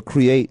do it. I'm going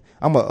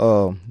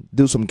to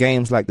do some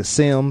games like The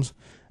Sims,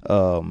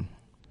 on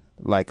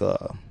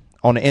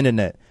the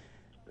internet.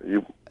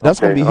 That's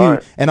going to be huge.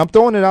 Right. And I'm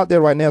throwing it out there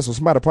right now, so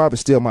somebody probably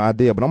steal my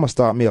idea, but I'm going to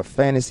start me a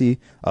fantasy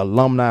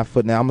alumni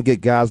foot now. I'm going to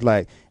get guys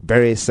like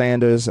Barry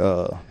Sanders,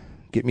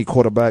 get me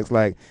quarterbacks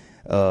like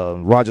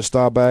Roger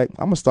Staubach.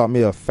 I'm going to start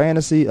me a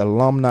fantasy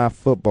alumni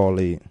football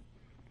league.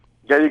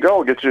 There you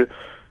go. Get you,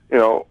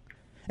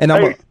 And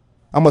I'm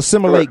going to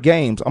simulate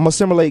games. I'm going to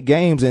simulate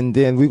games, and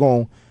then we're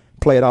going to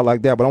play it out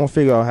like that, but I'm going to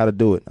figure out how to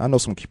do it. I know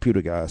some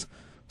computer guys.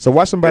 So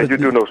watch somebody. Yeah, you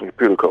do know some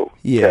computer code.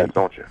 Yeah.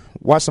 Don't you?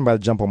 Watch somebody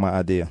jump on my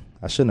idea.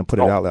 I shouldn't have put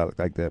it out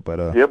like that,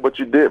 but yeah, but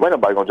you did. Ain't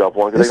nobody gonna jump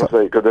on it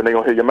because then they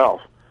gonna hear your mouth.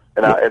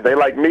 And if they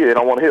like me, they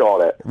don't want to hear all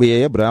that.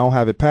 Yeah, but I don't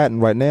have it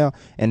patent right now.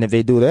 And if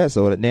they do that,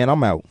 then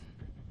I'm out.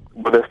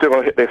 But they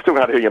still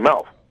got to hear your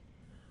mouth.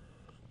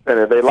 And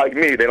if they like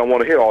me, they don't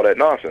want to hear all that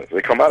nonsense.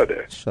 They come out of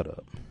there. Shut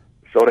up.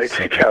 So they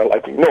kind of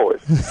like ignore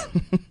it.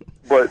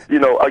 But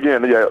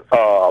again,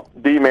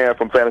 D-Man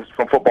from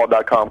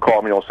football.com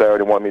called me on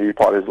Saturday, wanted me to be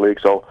part of his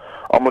league. So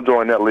I'm gonna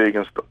join that league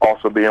and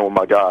also be in with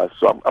my guys.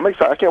 So I'm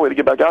excited. I can't wait to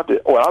get back out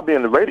there. Oh, I'll be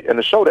in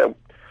the show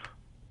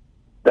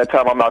that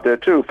time I'm out there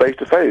too, face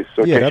to face.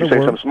 So in case you say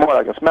something smart,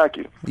 I can smack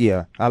you.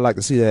 Yeah, I'd like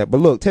to see that. But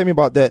look, tell me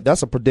about that.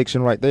 That's a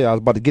prediction right there. I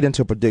was about to get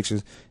into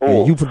predictions.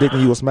 And you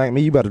predicting you will smack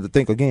me. You better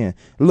think again.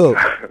 Look,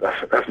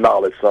 that's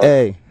knowledge, son.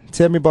 Hey,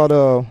 tell me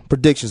about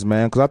predictions,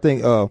 man. Because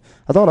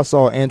I thought I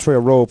saw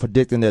Antrell Rowe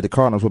predicting that the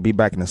Cardinals would be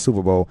back in the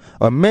Super Bowl,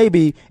 or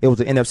maybe it was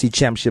the NFC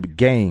Championship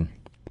game.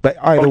 But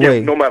either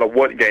way, no matter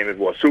what game it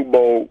was, Super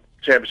Bowl,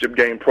 championship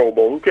game, Pro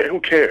Bowl, who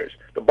cares?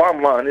 The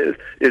bottom line is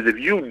if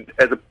you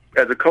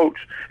as a coach,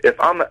 if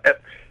I'm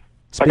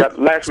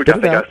last week I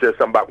think I said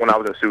something about when I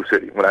was in Sioux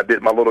City when I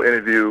did my little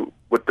interview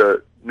with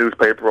the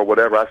newspaper or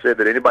whatever. I said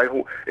that anybody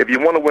if you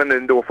want to win the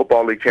Indoor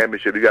Football League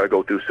championship, you got to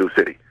go through Sioux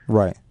City.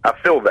 Right. I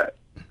feel that.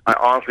 I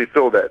honestly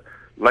feel that.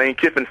 Lane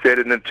Kiffin said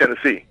it in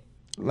Tennessee.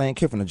 Lane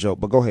Kiffin a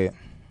joke, but go ahead.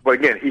 But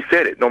again, he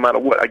said it. No matter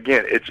what,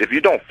 again, it's if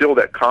you don't feel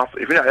that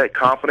confident, if you're not that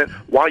confident,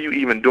 why are you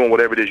even doing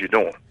whatever it is you're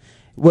doing?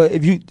 Well,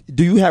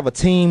 do you have a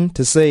team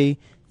to say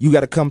you got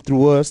to come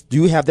through us? Do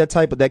you have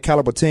that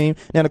caliber team?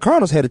 Now the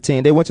Cardinals had a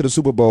team. They went to the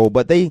Super Bowl,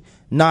 but they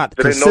not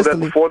Did consistently. They know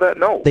that before that?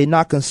 No. They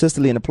not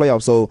consistently in the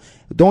playoffs. So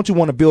don't you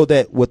want to build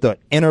that with the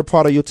inner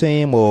part of your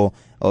team, or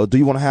do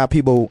you want to have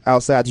people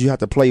outside that you have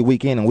to play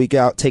week in and week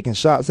out taking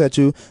shots at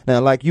you?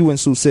 Now, like you in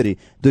Sioux City,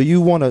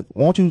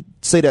 won't you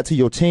say that to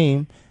your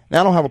team? Now,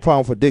 I don't have a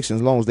problem with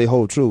predictions as long as they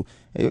hold true.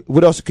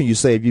 What else can you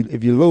say?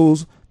 If you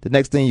lose, the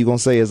next thing you're going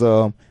to say is,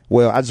 well,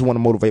 I just want to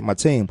motivate my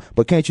team.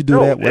 But can't you do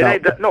that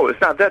without... No,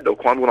 it's not that, though,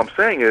 Kwamie. What I'm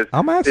saying is...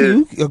 I'm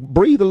asking you,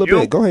 breathe a little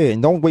bit. Go ahead,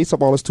 and don't waste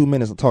up all this 2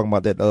 minutes of talking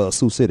about that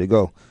Sioux City.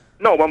 Go.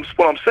 No, what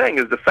I'm saying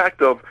is the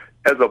fact of,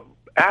 as an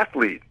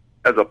athlete,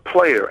 as a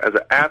player, as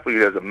an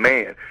athlete, as a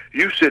man,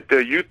 you sit there,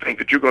 you think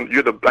that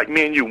you're like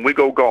me and you, when we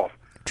go golf.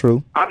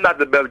 True. I'm not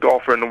the best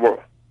golfer in the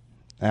world.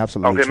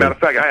 Absolutely. Okay, matter of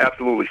fact, I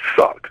absolutely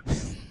suck.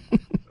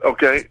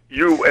 Okay,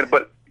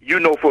 but you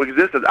know for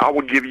existence, I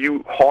will give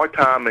you hard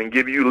time and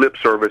give you lip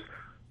service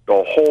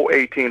the whole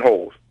 18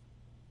 holes.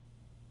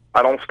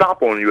 I don't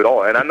stop on you at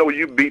all. And I know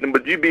you beat them,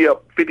 but you be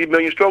up 50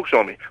 million strokes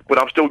on me. But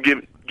I'm still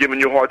giving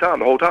you a hard time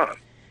the whole time.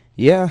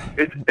 Yeah.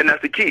 And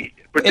that's the key.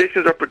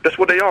 Predictions that's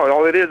what they are.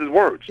 All it is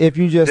words. If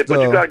you just, but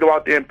you got to go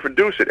out there and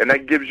produce it, and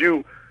that gives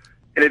you.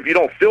 And if you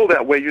don't feel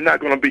that way, you're not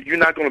going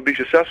to be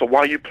successful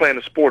while you're playing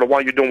the sport or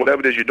while you're doing whatever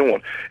it is you're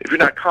doing. If you're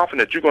not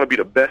confident you're going to be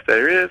the best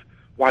there is,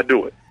 why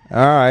do it?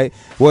 All right.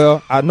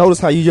 Well, I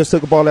noticed how you just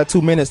took up all that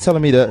 2 minutes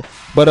telling me that,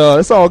 but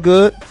it's all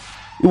good.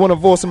 You want to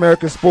Voice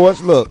America Sports?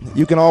 Look,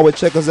 you can always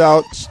check us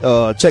out.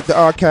 Check the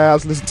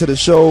archives. Listen to the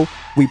show.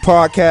 We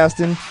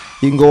podcasting.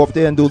 You can go up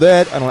there and do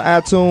that. And on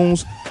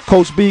iTunes,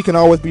 Coach B can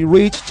always be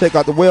reached. Check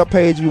out the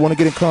webpage if you want to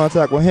get in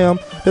contact with him.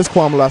 This is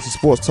Kwamie Lassiter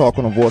Sports Talk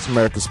on the Voice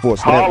America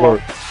Sports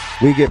Network.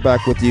 We get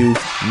back with you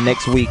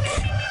next week.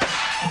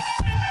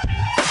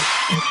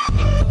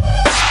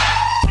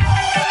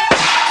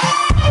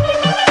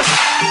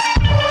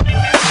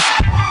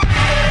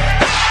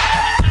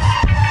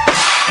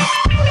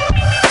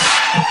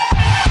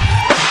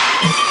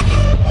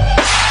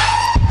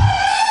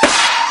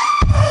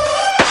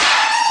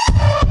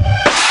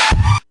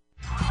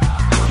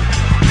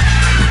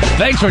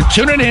 Thanks for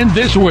tuning in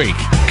this week.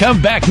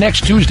 Come back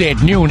next Tuesday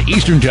at noon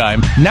Eastern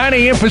Time, 9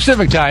 a.m.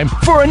 Pacific Time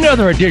for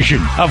another edition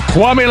of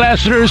Kwamie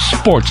Lassiter's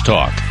Sports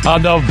Talk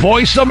on the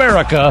Voice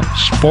America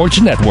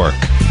Sports Network.